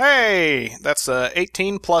 Hey, that's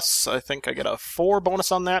 18 plus, I think I get a 4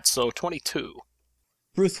 bonus on that, so 22.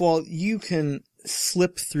 Ruthwall, you can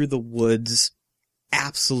slip through the woods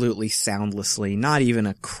absolutely soundlessly, not even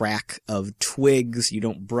a crack of twigs. You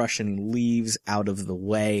don't brush any leaves out of the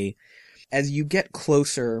way. As you get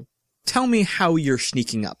closer, tell me how you're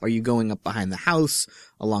sneaking up. Are you going up behind the house,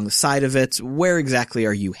 along the side of it? Where exactly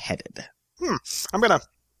are you headed? I'm gonna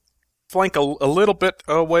flank a little bit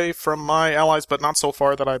away from my allies, but not so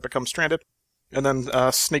far that I become stranded, and then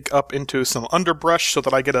sneak up into some underbrush so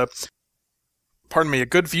that I get a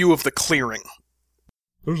good view of the clearing.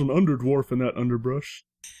 There's an underdwarf in that underbrush.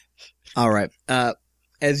 All right.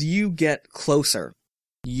 As you get closer,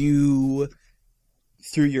 you,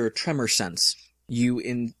 through your tremor sense,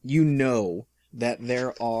 you know that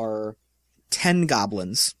there are 10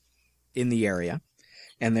 goblins in the area,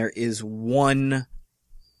 and there is one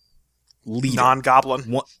leader.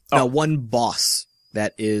 Non-goblin? One boss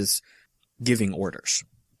that is giving orders.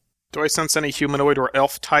 Do I sense any humanoid or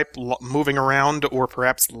elf type moving around, or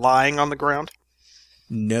perhaps lying on the ground?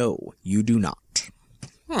 No, you do not.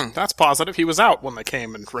 That's positive. He was out when they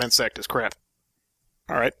came and ransacked his crap.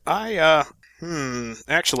 Alright,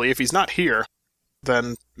 actually, if he's not here,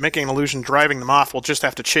 then making an illusion driving them off, we'll just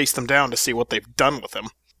have to chase them down to see what they've done with him.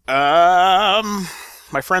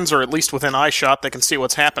 My friends are at least within eyeshot, they can see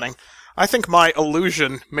what's happening. I think my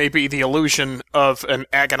illusion may be the illusion of an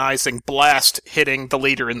agonizing blast hitting the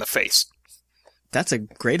leader in the face. That's a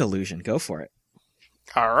great illusion. Go for it.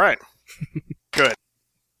 Alright. Good.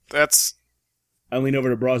 That's... I lean over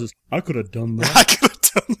to Braz. I could have done that. I could have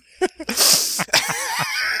done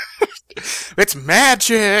It's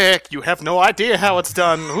magic! You have no idea how it's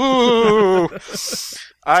done. Ooh!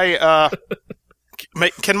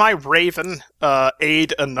 Can my raven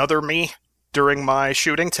aid another me during my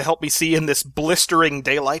shooting to help me see in this blistering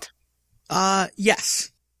daylight?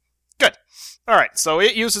 Yes. Good. Alright, so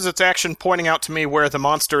it uses its action pointing out to me where the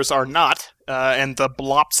monsters are not, and the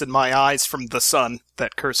blops in my eyes from the sun,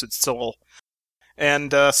 that cursed soul.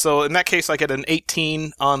 And so in that case, I get an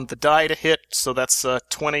 18 on the die to hit, so that's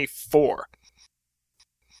 24.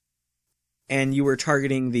 And you were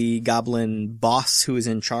targeting the goblin boss who is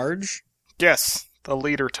in charge? Yes, the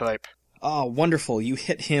leader type. Oh, wonderful. You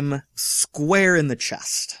hit him square in the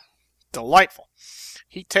chest. Delightful.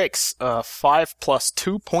 He takes 5 plus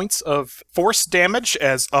 2 points of force damage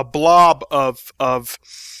as a blob of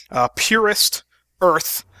purest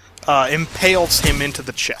earth impales him into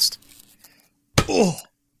the chest. Oh!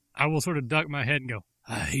 I will sort of duck my head and go,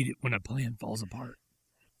 I hate it when a plan falls apart.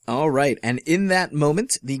 All right, and in that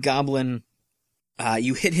moment, the goblin,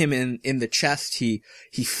 you hit him in the chest. He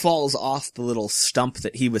falls off the little stump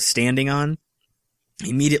that he was standing on. He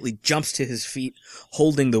immediately jumps to his feet,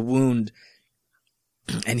 holding the wound,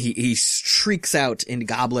 and he shrieks out in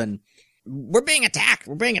Goblin, "We're being attacked!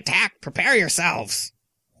 We're being attacked! Prepare yourselves!"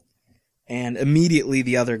 And immediately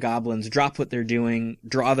the other goblins drop what they're doing,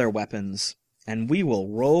 draw their weapons, and we will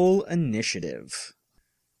roll initiative.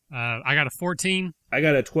 I got a 14. I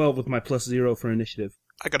got a 12 with my +0 for initiative.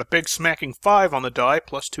 I got a big smacking 5 on the die,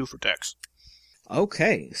 plus 2 for dex.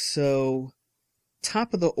 Okay, so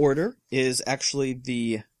top of the order is actually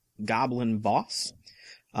the goblin boss.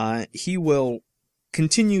 He will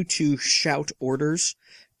continue to shout orders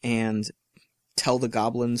and tell the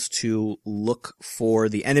goblins to look for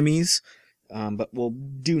the enemies, but will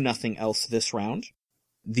do nothing else this round.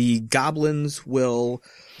 The goblins will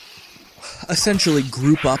essentially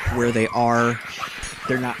group up where they are.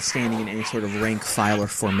 They're not standing in any sort of rank, file, or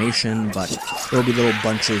formation, but there'll be little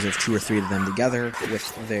bunches of 2 or 3 of them together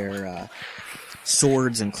with their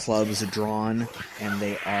swords and clubs drawn, and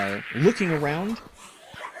they are looking around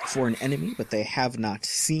for an enemy, but they have not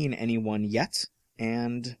seen anyone yet.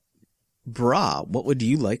 And Bra, what would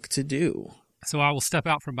you like to do? So I will step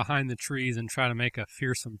out from behind the trees and try to make a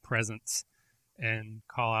fearsome presence and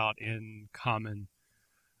call out in common,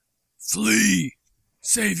 Flee!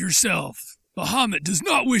 Save yourself! Bahamut does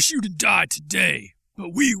not wish you to die today, but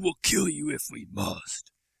we will kill you if we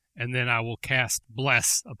must. and then I will cast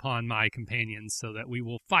Bless upon my companions so that we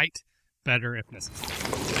will fight better if necessary.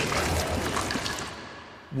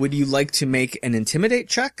 Would you like to make an intimidate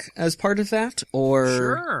check as part of that, or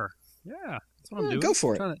Sure. Yeah, that's what I'm doing. Go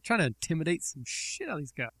for it. Trying to intimidate some shit out of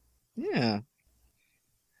these guys. Yeah.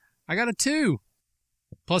 I got a 2.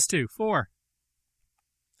 Plus 2, 4.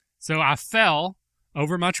 So I fell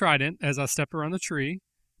over my trident as I stepped around the tree.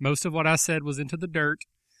 Most of what I said was into the dirt.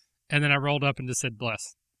 And then I rolled up and just said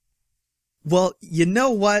bless. Well, you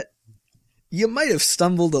know what? You might have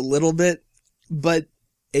stumbled a little bit, but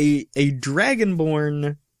a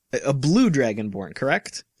dragonborn, a blue dragonborn,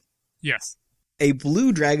 correct? Yes. A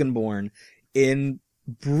blue dragonborn in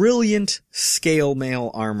brilliant scale mail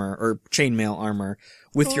armor, or chainmail armor,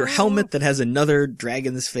 with your helmet that has another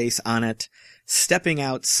dragon's face on it, stepping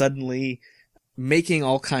out suddenly, making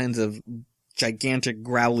all kinds of gigantic,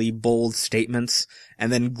 growly, bold statements,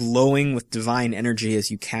 and then glowing with divine energy as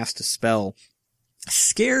you cast a spell,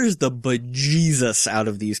 scares the bejesus out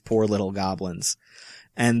of these poor little goblins.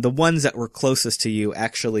 And the ones that were closest to you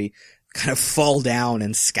actually kind of fall down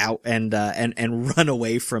and scout and run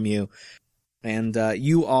away from you. And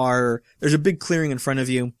there's a big clearing in front of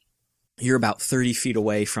you. You're about 30 feet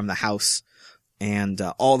away from the house, and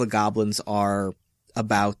all the goblins are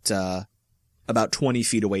about 20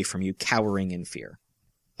 feet away from you, cowering in fear.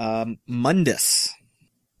 Mundus.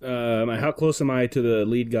 How close am I to the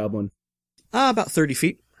lead goblin? About 30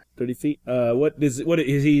 feet. 30 feet. What is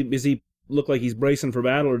he look like he's bracing for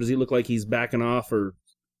battle, or does he look like he's backing off or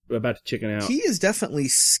about to chicken out? He is definitely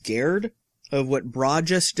scared of what Bra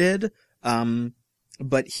just did,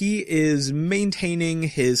 but he is maintaining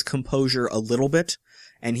his composure a little bit,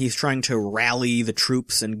 and he's trying to rally the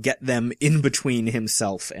troops and get them in between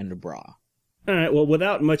himself and Bra. All right, well,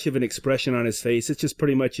 without much of an expression on his face, it's just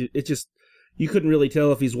pretty much, you couldn't really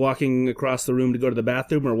tell if he's walking across the room to go to the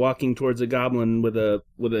bathroom or walking towards a goblin with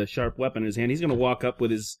a sharp weapon in his hand. He's going to walk up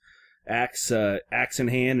with his axe in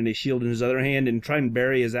hand and his shield in his other hand and try and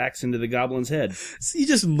bury his axe into the goblin's head. So you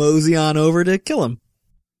just mosey on over to kill him.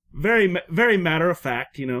 Very, very matter of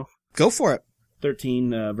fact, you know. Go for it.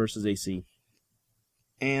 13 versus AC.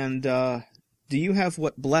 And do you have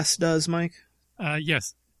what Bless does, Mike?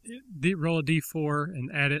 Yes. Roll a d4 and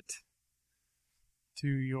add it to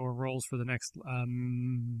your rolls for the next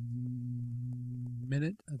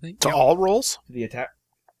minute, I think. To all rolls? The attack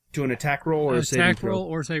to an attack roll or a saving attack throw? roll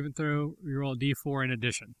or saving throw. You roll a d4 in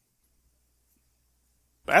addition.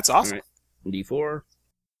 That's awesome. All right. D4.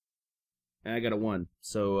 I got a 1,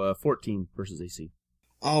 so 14 versus AC.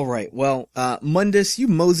 All right. Well, Mundus, you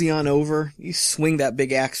mosey on over. You swing that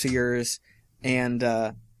big axe of yours, and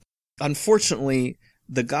unfortunately,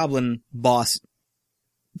 the goblin boss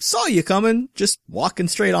saw you coming, just walking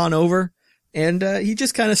straight on over, and he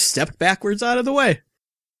just kind of stepped backwards out of the way.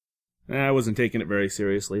 I wasn't taking it very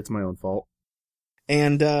seriously. It's my own fault.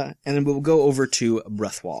 And then we'll go over to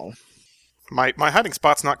Breathwall. My hiding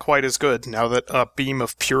spot's not quite as good now that a beam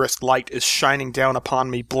of purest light is shining down upon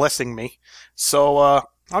me, blessing me. So,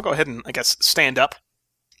 I'll go ahead and, I guess, stand up.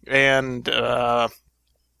 And,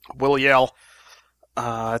 will yell,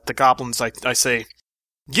 at the goblins, I say,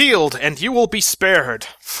 "Yield, and you will be spared.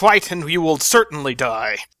 Fight, and you will certainly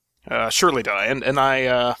die. Surely die." And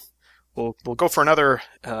I, we'll go for another,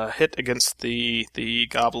 hit against the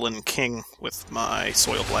Goblin King with my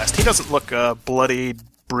Soil Blast. He doesn't look, bloodied,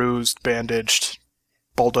 bruised, bandaged,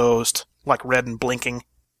 bulldozed, like red and blinking.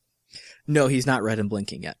 No, he's not red and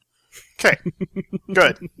blinking yet. Okay,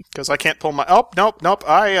 good, because I can't pull my... Oh, nope.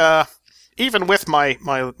 I, even with my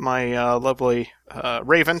lovely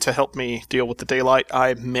Raven to help me deal with the daylight,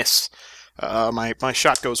 I miss. My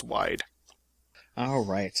shot goes wide. All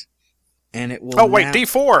right. And it will Oh, wait,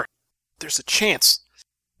 D4! There's a chance.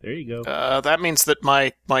 There you go. That means that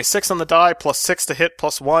my 6 on the die plus 6 to hit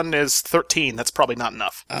plus 1 is 13. That's probably not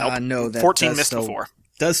enough. Nope. No, that 14 does missed still, before.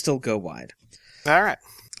 Does still go wide. All right.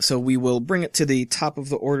 So we will bring it to the top of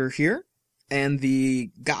the order here, and the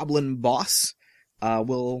goblin boss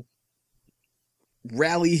will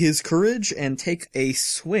rally his courage and take a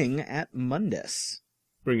swing at Mundus.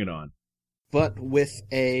 Bring it on. But with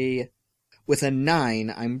a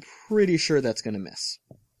 9, I'm pretty sure that's going to miss.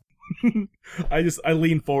 I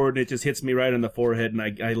lean forward and it just hits me right on the forehead and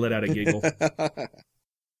I let out a giggle.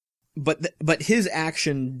 But his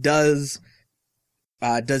action does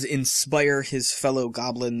inspire his fellow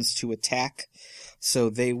goblins to attack, so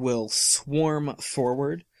they will swarm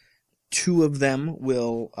forward. 2 of them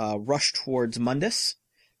will rush towards Mundus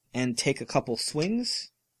and take a couple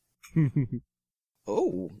swings.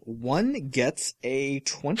 Oh, one gets a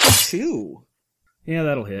 22 Yeah,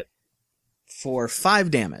 that'll hit. for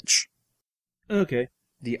 5 damage. Okay.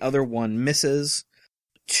 The other one misses.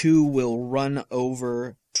 2 will run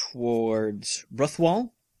over towards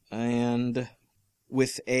Bruthwall, and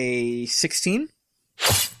with a 16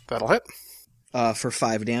 That'll hit. for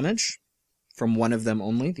 5 damage from one of them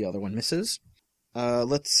only. The other one misses.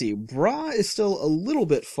 Let's see. Bra is still a little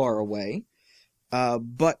bit far away,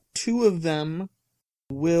 but 2 of them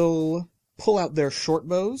will pull out their short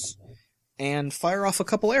bows and fire off a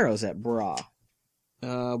couple arrows at Bra.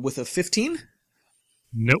 With a 15?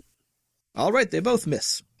 Nope. All right, they both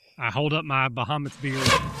miss. I hold up my Bahamut's beard,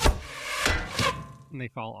 and they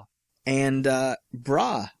fall off. And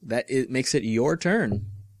Bra, makes it your turn.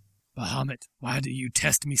 Bahamut, why do you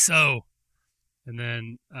test me so? And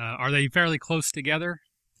then, are they fairly close together?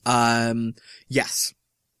 Yes.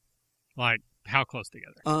 Like, how close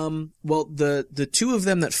together? Well, the 2 of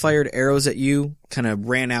them that fired arrows at you kind of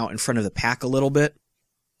ran out in front of the pack a little bit,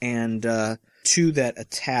 and 2 that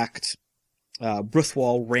attacked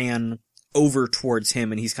Bruthwall ran over towards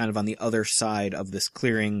him, and he's kind of on the other side of this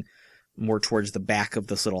clearing, more towards the back of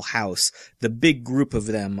this little house. The big group of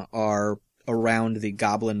them are around the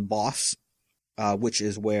goblin boss, which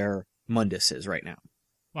is where Mundus is right now.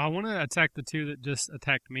 Well, I want to attack the 2 that just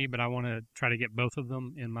attacked me, but I want to try to get both of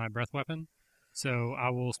them in my breath weapon. So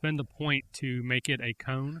I will spend a point to make it a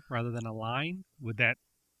cone rather than a line. Would that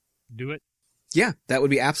do it? Yeah, that would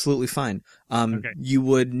be absolutely fine. Okay. You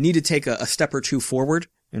would need to take a step or 2 forward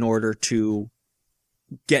in order to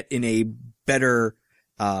get in a better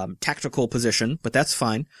tactical position, but that's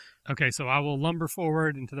fine. Okay, so I will lumber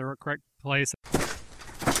forward into the correct place.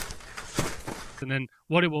 And then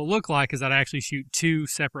what it will look like is that I actually shoot 2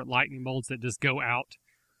 separate lightning bolts that just go out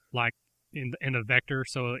like in a vector.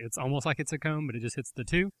 So it's almost like it's a cone, but it just hits the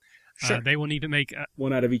 2. Sure. They will need to make...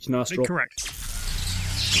 One out of each nostril. Correct.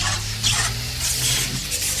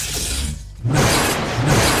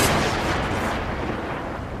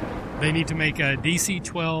 They need to make a DC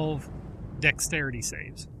 12 dexterity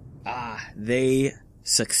saves. They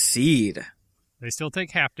succeed. They still take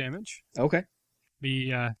half damage. Okay.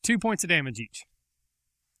 Be 2 points of damage each.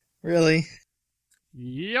 Really?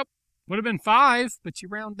 Yep. Would have been 5, but you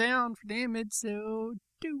round down for damage, so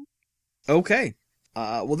 2. Okay.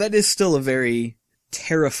 Well, that is still a very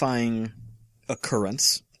terrifying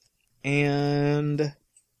occurrence. And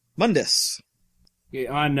Mundus. Okay,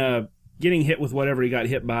 on getting hit with whatever he got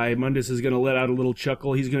hit by, Mundus is going to let out a little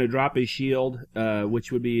chuckle. He's going to drop his shield,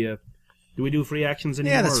 which would be... do we do free actions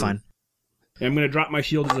anymore? Yeah, that's fine. I'm going to drop my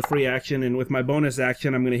shield as a free action, and with my bonus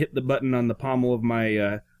action, I'm going to hit the button on the pommel of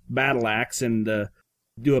my battle axe and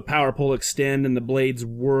do a power pull extend, and the blades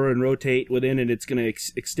whir and rotate within, and it's going to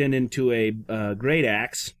extend into a great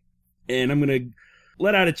axe. And I'm going to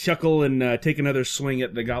let out a chuckle and take another swing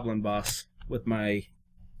at the goblin boss with my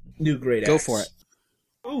new great axe. Go for it.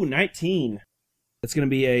 Ooh, 19. It's going to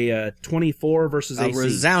be a 24 versus A AC.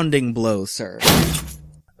 resounding blow, sir.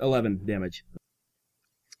 11 damage.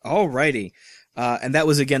 Alrighty. And that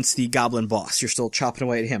was against the goblin boss. You're still chopping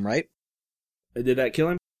away at him, right? Did that kill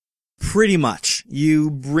him? Pretty much. You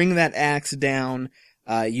bring that axe down,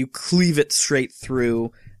 you cleave it straight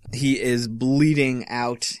through. He is bleeding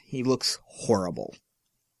out. He looks horrible.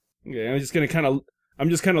 Okay, I'm just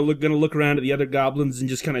gonna look around at the other goblins and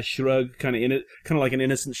just kind of shrug, kind of like an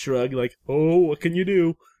innocent shrug, like, oh, what can you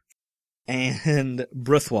do? And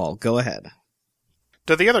Bruthwall, go ahead.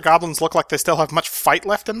 Do the other goblins look like they still have much fight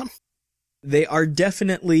left in them? They are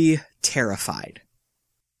definitely terrified.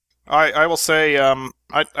 I will say,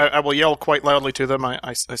 I will yell quite loudly to them.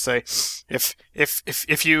 I say,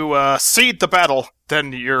 if you cede the battle,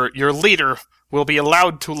 then your leader will be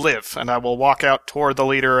allowed to live. And I will walk out toward the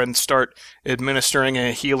leader and start administering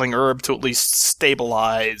a healing herb to at least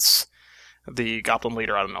stabilize the goblin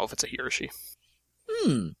leader. I don't know if it's a he or she.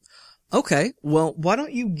 Okay, well, why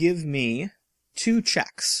don't you give me 2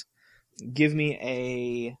 checks? Give me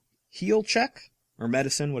a heal check, or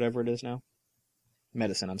medicine, whatever it is now.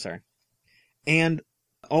 Medicine, I'm sorry. And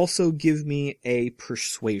also give me a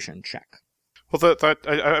persuasion check. Well,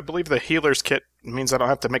 I believe the healer's kit means I don't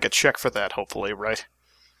have to make a check for that, hopefully, right?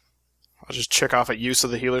 I'll just check off at use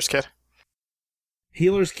of the healer's kit.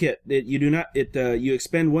 Healer's kit. You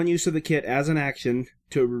expend 1 use of the kit as an action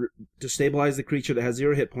to stabilize the creature that has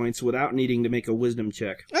 0 hit points without needing to make a wisdom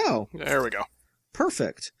check. Oh, There we go.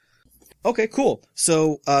 perfect. Okay, cool.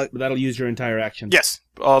 So, But that'll use your entire action. Yes,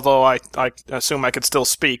 although I assume I could still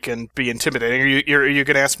speak and be intimidating. You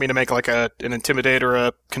could ask me to make like an intimidate or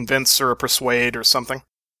a convince or a persuade or something.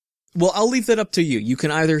 well, I'll leave that up to you. You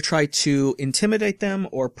can either try to intimidate them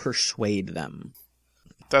or persuade them.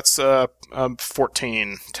 That's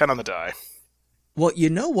 14, 10 on the die. Well, you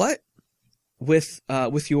know what? With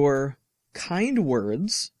your kind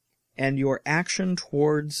words and your action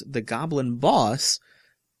towards the goblin boss,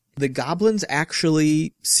 the goblins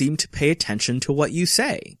actually seem to pay attention to what you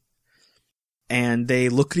say. And they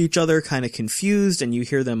look at each other kind of confused, and you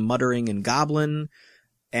hear them muttering in goblin,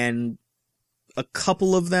 and a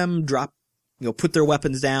couple of them put their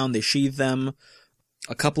weapons down, they sheathe them.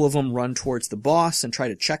 A couple of them run towards the boss and try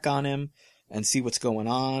to check on him and see what's going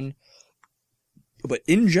on. But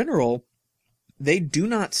in general, they do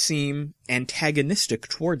not seem antagonistic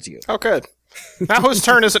towards you. Oh, good. Now whose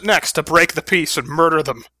turn is it next to break the peace and murder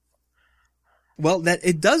them? Well,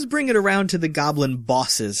 it does bring it around to the goblin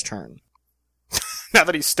boss's turn. Now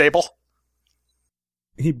that he's stable?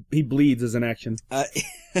 He bleeds as an action.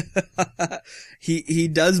 He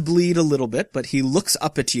does bleed a little bit, but he looks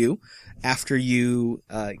up at you after you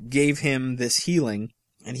gave him this healing,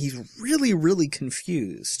 and he's really, really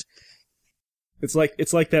confused. It's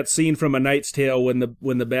like that scene from A Knight's Tale when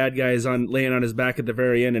the bad guy is laying on his back at the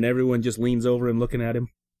very end, and everyone just leans over him looking at him.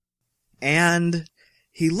 And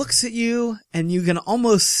he looks at you, and you can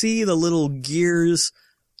almost see the little gears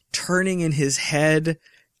turning in his head,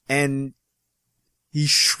 and he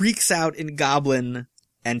shrieks out in Goblin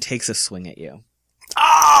and takes a swing at you.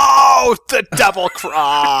 Oh, the double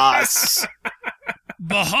cross!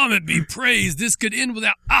 Bahamut be praised, this could end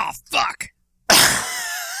without... Ah, fuck!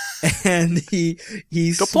 And he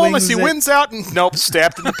Diplomacy wins out, and nope,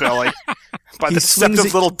 stabbed in the belly by the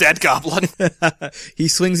deceptive little dead goblin. He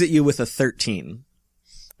swings at you with a 13.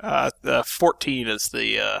 The 14 is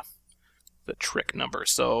the trick number.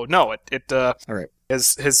 So no, it All right.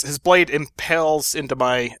 his blade impales into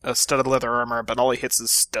my studded leather armor, but all he hits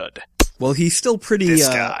is stud. Well, he's still pretty This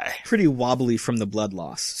guy. pretty wobbly from the blood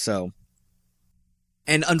loss. So,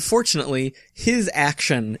 and unfortunately, his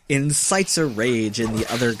action incites a rage in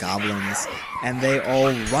the other goblins, and they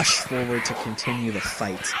all rush forward to continue the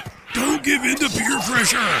fight. Don't give in to peer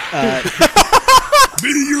pressure!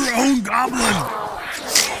 Be your own goblin!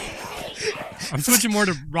 I'm switching more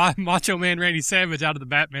to Macho Man Randy Savage out of the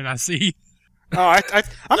Batman I see. Oh, I'm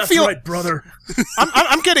That's feeling. right, brother.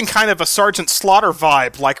 I'm getting kind of a Sergeant Slaughter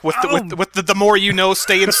vibe, like with the more you know,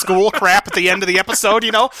 stay in school crap at the end of the episode.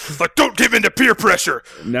 You know, like don't give in to peer pressure.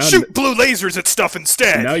 Now- Shoot blue lasers at stuff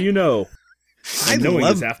instead. Now you know. I And knowing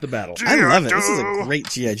love- is half the battle. I love it. This is a great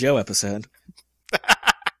G.I. Joe episode.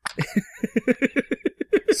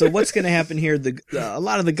 So what's going to happen here? A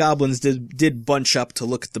lot of the goblins did bunch up to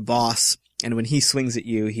look at the boss, and when he swings at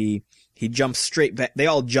you, he jumps straight back. They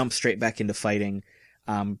all jump straight back into fighting.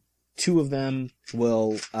 Two of them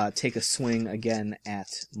will take a swing again at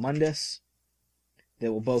Mundus. They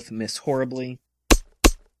will both miss horribly.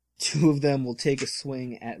 Two of them will take a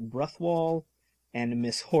swing at Bruthwall and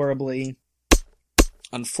miss horribly.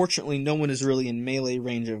 Unfortunately, no one is really in melee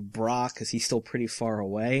range of Bra because he's still pretty far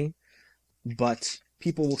away. But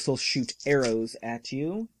people will still shoot arrows at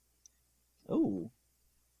you. Oh.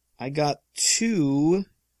 I got 2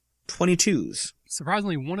 22s.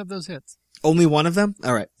 Surprisingly, one of those hits. Only one of them?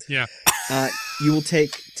 Alright. Yeah. You will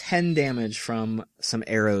take 10 damage from some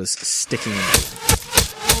arrows sticking in you.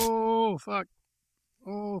 Oh, fuck.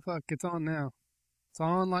 Oh, fuck. It's on now. It's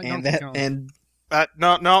on like And Donkey Kong.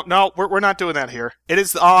 No, we're not doing that here. It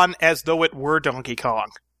is on as though it were Donkey Kong.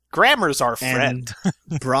 Grammar's our friend.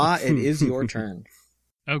 And Bra, it is your turn.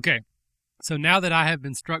 Okay. So now that I have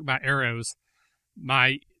been struck by arrows,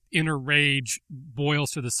 my inner rage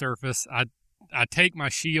boils to the surface. I take my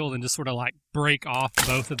shield and just sort of like break off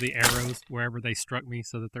both of the arrows wherever they struck me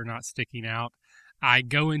so that they're not sticking out. I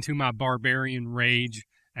go into my barbarian rage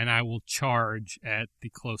and I will charge at the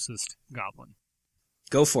closest goblin.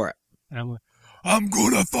 Go for it. And I'm like, I'm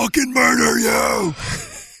gonna fucking murder you!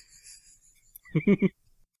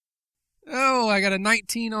 oh, I got a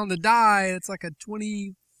 19 on the die. It's like a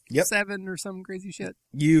 27 or some crazy shit.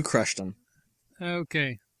 You crushed him.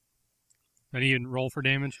 Okay. I need to roll for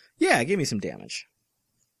damage. Yeah, give me some damage.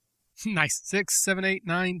 Nice. 6, 7, 8,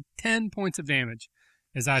 9, 10 points of damage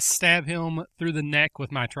as I stab him through the neck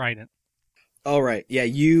with my trident. All right. Yeah,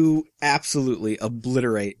 you absolutely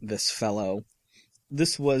obliterate this fellow.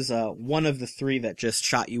 This was one of the 3 that just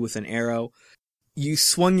shot you with an arrow. You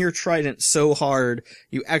swung your trident so hard,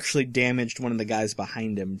 you actually damaged one of the guys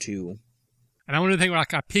behind him, too. And I want to think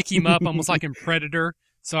like I pick him up almost like in Predator.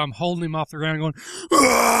 So I'm holding him off the ground going,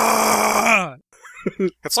 ah!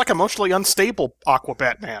 It's like emotionally unstable Aqua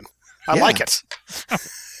Batman. I Yeah. like it.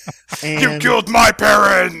 And You killed my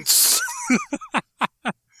parents!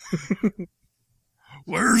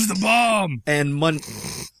 Where's the bomb? and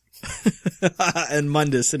and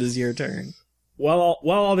Mundus, it is your turn. While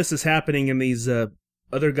all this is happening and these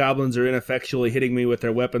other goblins are ineffectually hitting me with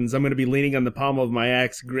their weapons, I'm going to be leaning on the pommel of my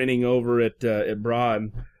axe, grinning over at Bra,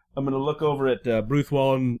 and I'm going to look over at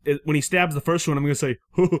Bruthwall, and when he stabs the first one, I'm going to say,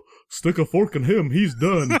 Oh, stick a fork in him, he's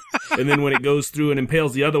done. and then when it goes through and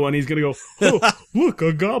impales the other one, he's going to go, Oh, look,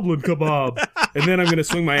 a goblin kebab. and then I'm going to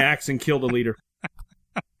swing my axe and kill the leader.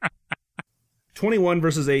 21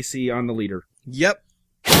 versus AC on the leader. Yep.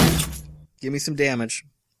 Give me some damage.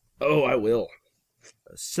 Oh, I will.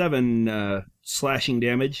 7 slashing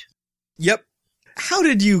damage. Yep. How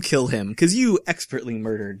did you kill him? Because you expertly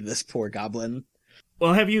murdered this poor goblin.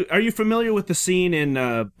 Well, are you familiar with the scene in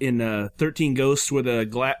 13 Ghosts where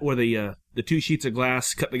the 2 sheets of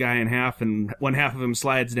glass cut the guy in half and one half of him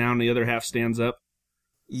slides down and the other half stands up?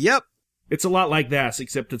 Yep. It's a lot like that,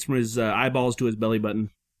 except it's from his eyeballs to his belly button.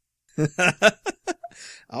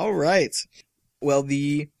 All right. Well,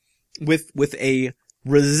 with a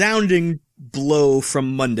resounding blow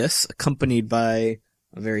from Mundus, accompanied by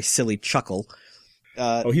a very silly chuckle.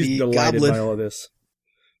 He's delighted by all of this.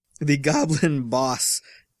 The goblin boss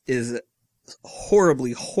is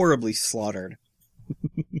horribly, horribly slaughtered.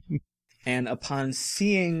 And upon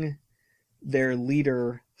seeing their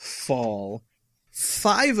leader fall,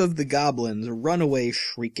 5 of the goblins run away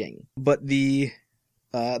shrieking. But there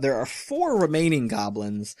are 4 remaining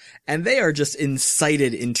goblins, and they are just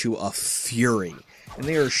incited into a fury. And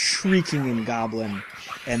they are shrieking in goblin,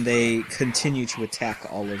 and they continue to attack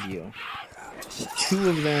all of you. 2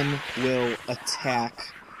 of them will attack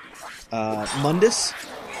Mundus,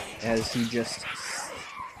 as he just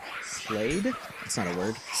slayed? That's not a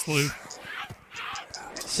word. Slew.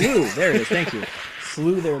 Slew, there it is, thank you.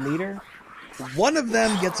 Slew their leader. One of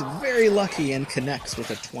them gets very lucky and connects with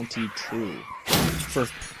a 22 for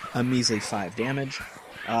a measly 5 damage.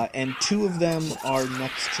 And 2 of them are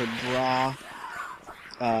next to Bra.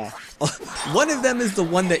 One of them is the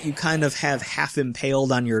one that you kind of have half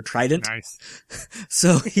impaled on your trident. Nice.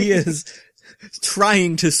 So he is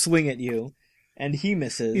trying to swing at you, and he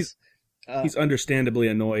misses. He's understandably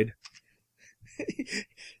annoyed.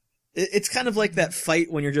 It's kind of like that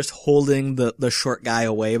fight when you're just holding the short guy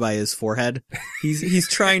away by his forehead. He's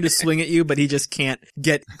trying to swing at you, but he just can't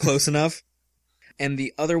get close enough. And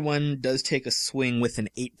the other one does take a swing with an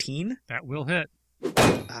 18. That will hit.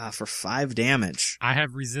 For 5 damage. I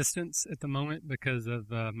have resistance at the moment because of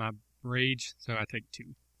my rage, so I take 2.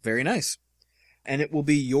 Very nice. And it will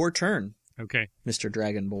be your turn, Okay. Mr.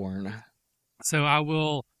 Dragonborn. So I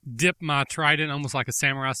will dip my trident almost like a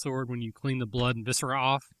samurai sword when you clean the blood and viscera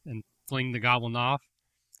off and fling the goblin off.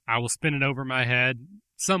 I will spin it over my head,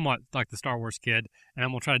 somewhat like the Star Wars kid, and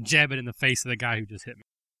I'm going to try to jab it in the face of the guy who just hit me.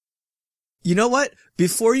 You know what?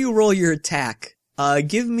 Before you roll your attack,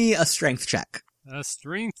 give me a strength check. A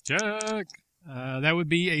strength check. That would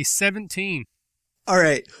be a 17. All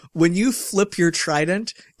right. When you flip your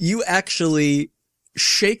trident, you actually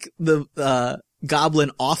shake the goblin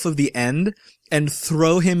off of the end and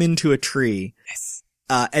throw him into a tree. Yes.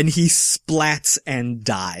 And he splats and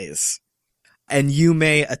dies. And you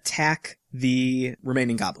may attack the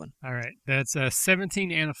remaining goblin. All right. That's a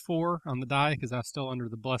 17 and a 4 on the die because I'm still under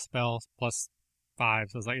the bless spell plus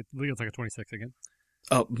 5. So I believe it's like a 26 again.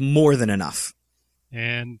 Oh, more than enough.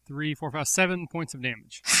 And 3, 4, 5, 7 points of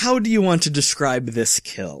damage. How do you want to describe this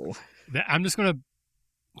kill? I'm just going to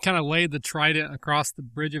kind of lay the trident across the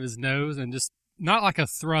bridge of his nose and just, not like a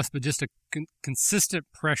thrust, but just a consistent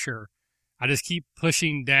pressure. I just keep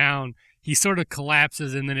pushing down. He sort of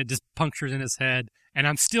collapses and then it just punctures in his head. And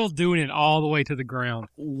I'm still doing it all the way to the ground.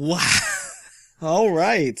 Wow. All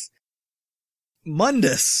right.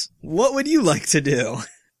 Mundus, what would you like to do?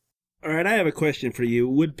 All right, I have a question for you.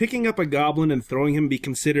 Would picking up a goblin and throwing him be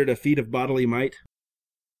considered a feat of bodily might?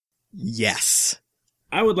 Yes.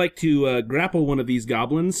 I would like to grapple one of these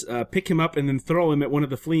goblins, pick him up, and then throw him at one of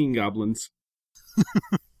the fleeing goblins.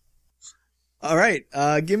 All right,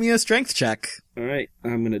 give me a strength check. All right,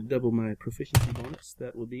 I'm going to double my proficiency bonus.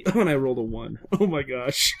 That will be... Oh, and I rolled a 1. Oh my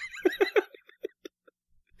gosh.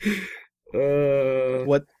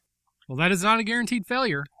 What? Well, that is not a guaranteed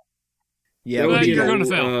failure. Yeah, Well, what do you you're know? gonna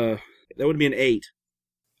fail. That would be an 8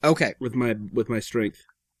 Okay. with my strength.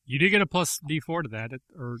 You did get a plus D4 to that,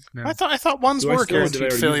 or no? I thought ones Do I were still- did I guaranteed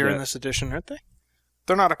already failure use in that? this edition, aren't they?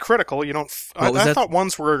 They're not a critical. You don't. What was I that? thought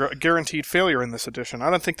ones were a guaranteed failure in this edition. I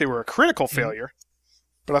don't think they were a critical failure,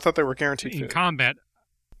 but I thought they were guaranteed In failure. combat,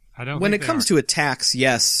 I don't. When think it comes to attacks,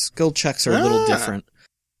 yes, skill checks are a little different.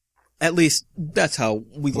 At least that's how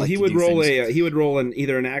we Well, like he to would do roll things. he would roll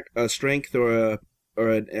either a strength or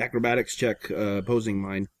an acrobatics check opposing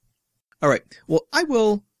mine. All right. Well, I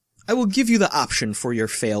will give you the option for your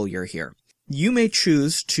failure here. You may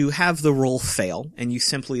choose to have the roll fail and you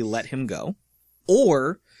simply let him go,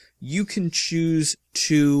 or you can choose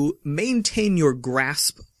to maintain your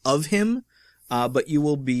grasp of him, but you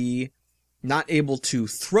will be not able to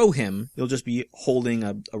throw him. You'll just be holding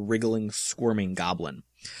a wriggling, squirming goblin.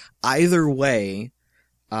 Either way,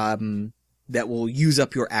 that will use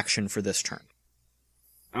up your action for this turn.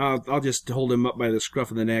 I'll just hold him up by the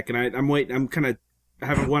scruff of the neck, and I'm waiting. I'm kind of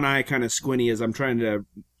having one eye kind of squinty as I'm trying to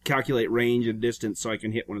calculate range and distance so I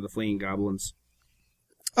can hit one of the fleeing goblins.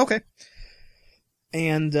 Okay.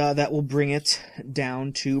 And that will bring it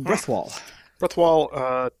down to Breathwall.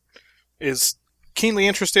 Breathwall is keenly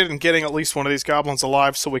interested in getting at least one of these goblins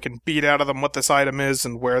alive so we can beat out of them what this item is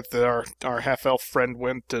and where our half-elf friend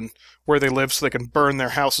went and where they live so they can burn their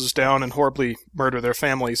houses down and horribly murder their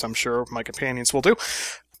families, I'm sure my companions will do.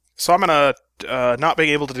 So I'm going to, not being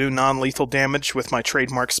able to do non-lethal damage with my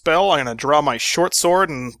trademark spell, I'm going to draw my short sword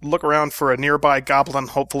and look around for a nearby goblin,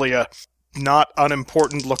 hopefully a not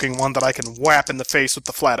unimportant-looking one that I can whap in the face with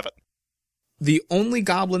the flat of it. The only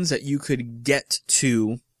goblins that you could get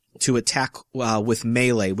to attack with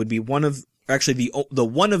melee would be the one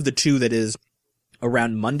of the two that is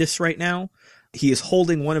around Mundus right now. He is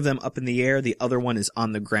holding one of them up in the air. The other one is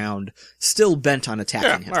on the ground, still bent on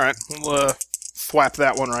attacking him. All right. We'll thwap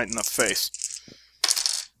that one right in the face.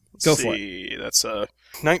 Go for it. That's a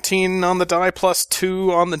 19 on the die plus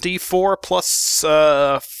 2 on the D4 plus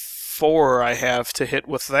 4 I have to hit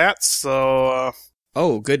with that. So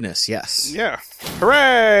Oh, goodness, yes. yeah.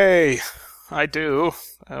 Hooray! I do.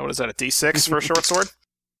 What is that, a D6 for a short sword?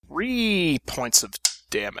 3 points of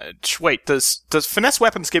damage. Wait, does finesse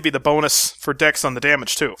weapons give you the bonus for dex on the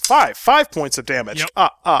damage too? 5 points of damage.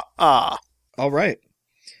 Yep. All right.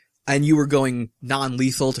 And you were going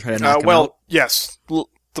non-lethal to try to knock him out? Yes.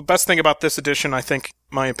 The best thing about this edition, I think,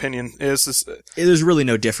 my opinion, is There's really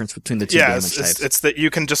no difference between the two damage types. it's that you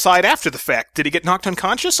can decide after the fact. Did he get knocked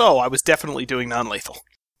unconscious? Oh, I was definitely doing non-lethal.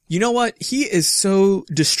 You know what? He is so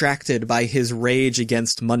distracted by his rage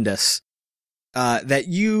against Mundus that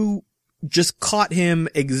you just caught him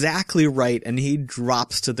exactly right, and he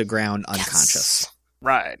drops to the ground unconscious. Yes.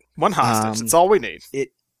 Right. One hostage. That's all we need.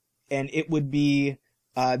 It would be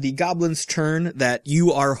the goblin's turn that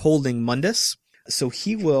you are holding Mundus. So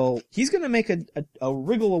he's going to make a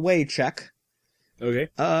wriggle away check. Okay.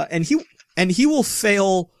 And he will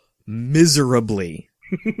fail miserably.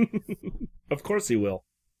 Of course he will.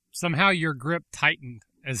 Somehow your grip tightened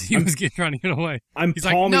as he was trying to get away. He's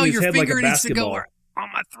like, no, his your head like a finger needs to go basketball. on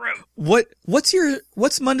my throat.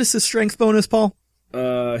 What's Mundus's strength bonus, Paul?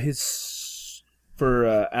 His for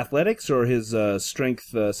athletics or his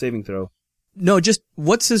strength saving throw? No,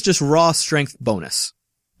 what's his just raw strength bonus?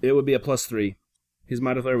 It would be a +3. His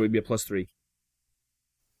modifier would be a +3.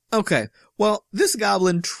 Okay. Well, this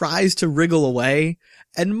goblin tries to wriggle away,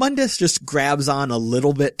 and Mundus just grabs on a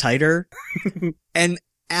little bit tighter and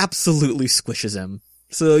absolutely squishes him.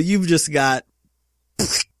 So you've just got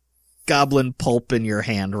goblin pulp in your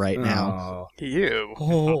hand right now. Ew.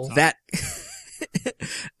 Oh, that.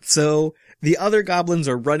 So the other goblins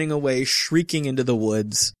are running away, shrieking into the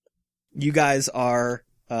woods. You guys are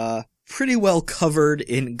pretty well covered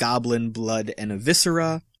in goblin blood and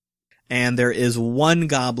viscera, and there is one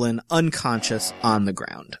goblin unconscious on the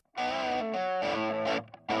ground.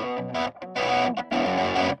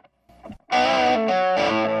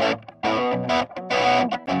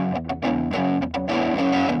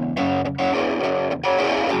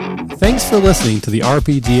 Thanks for listening to the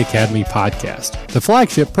RPG Academy podcast, the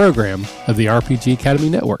flagship program of the RPG Academy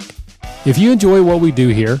Network. If you enjoy what we do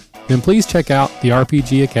here, then please check out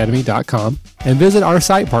therpgacademy.com and visit our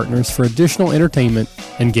site partners for additional entertainment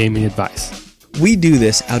and gaming advice. We do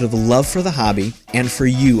this out of love for the hobby and for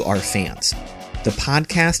you, our fans. The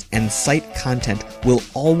podcast and site content will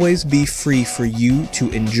always be free for you to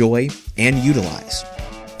enjoy and utilize.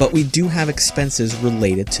 But we do have expenses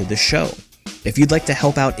related to the show. If you'd like to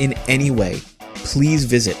help out in any way, please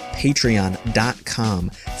visit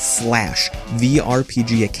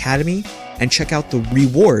patreon.com/therpgacademy and check out the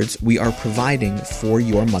rewards we are providing for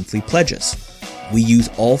your monthly pledges. We use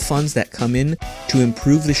all funds that come in to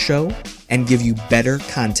improve the show and give you better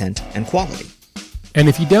content and quality. And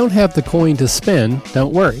if you don't have the coin to spend,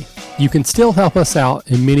 don't worry. You can still help us out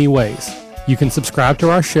in many ways. You can subscribe to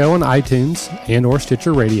our show on iTunes and or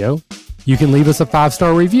Stitcher Radio. You can leave us a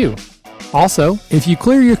 5-star review. Also, if you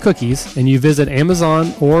clear your cookies and you visit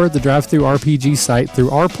Amazon or the Drive-Thru RPG site through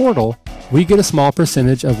our portal, we get a small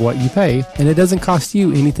percentage of what you pay, and it doesn't cost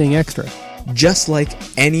you anything extra. Just like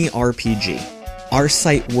any RPG, our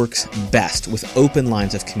site works best with open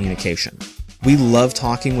lines of communication. We love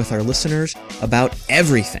talking with our listeners about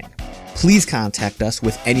everything. Please contact us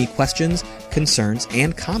with any questions, concerns,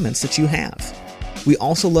 and comments that you have. We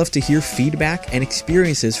also love to hear feedback and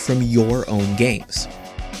experiences from your own games.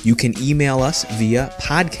 You can email us via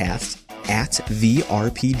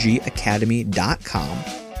podcast@therpgacademy.com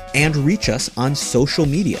and reach us on social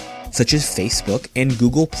media, such as Facebook and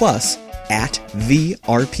Google+, at The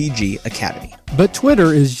RPG Academy. But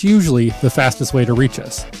Twitter is usually the fastest way to reach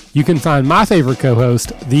us. You can find my favorite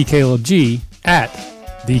co-host, The Caleb G, at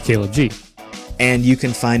The Caleb G. And you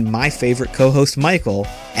can find my favorite co-host, Michael,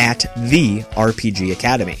 at The RPG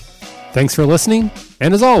Academy. Thanks for listening,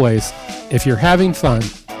 and as always, if you're having fun,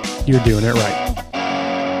 you're doing it right.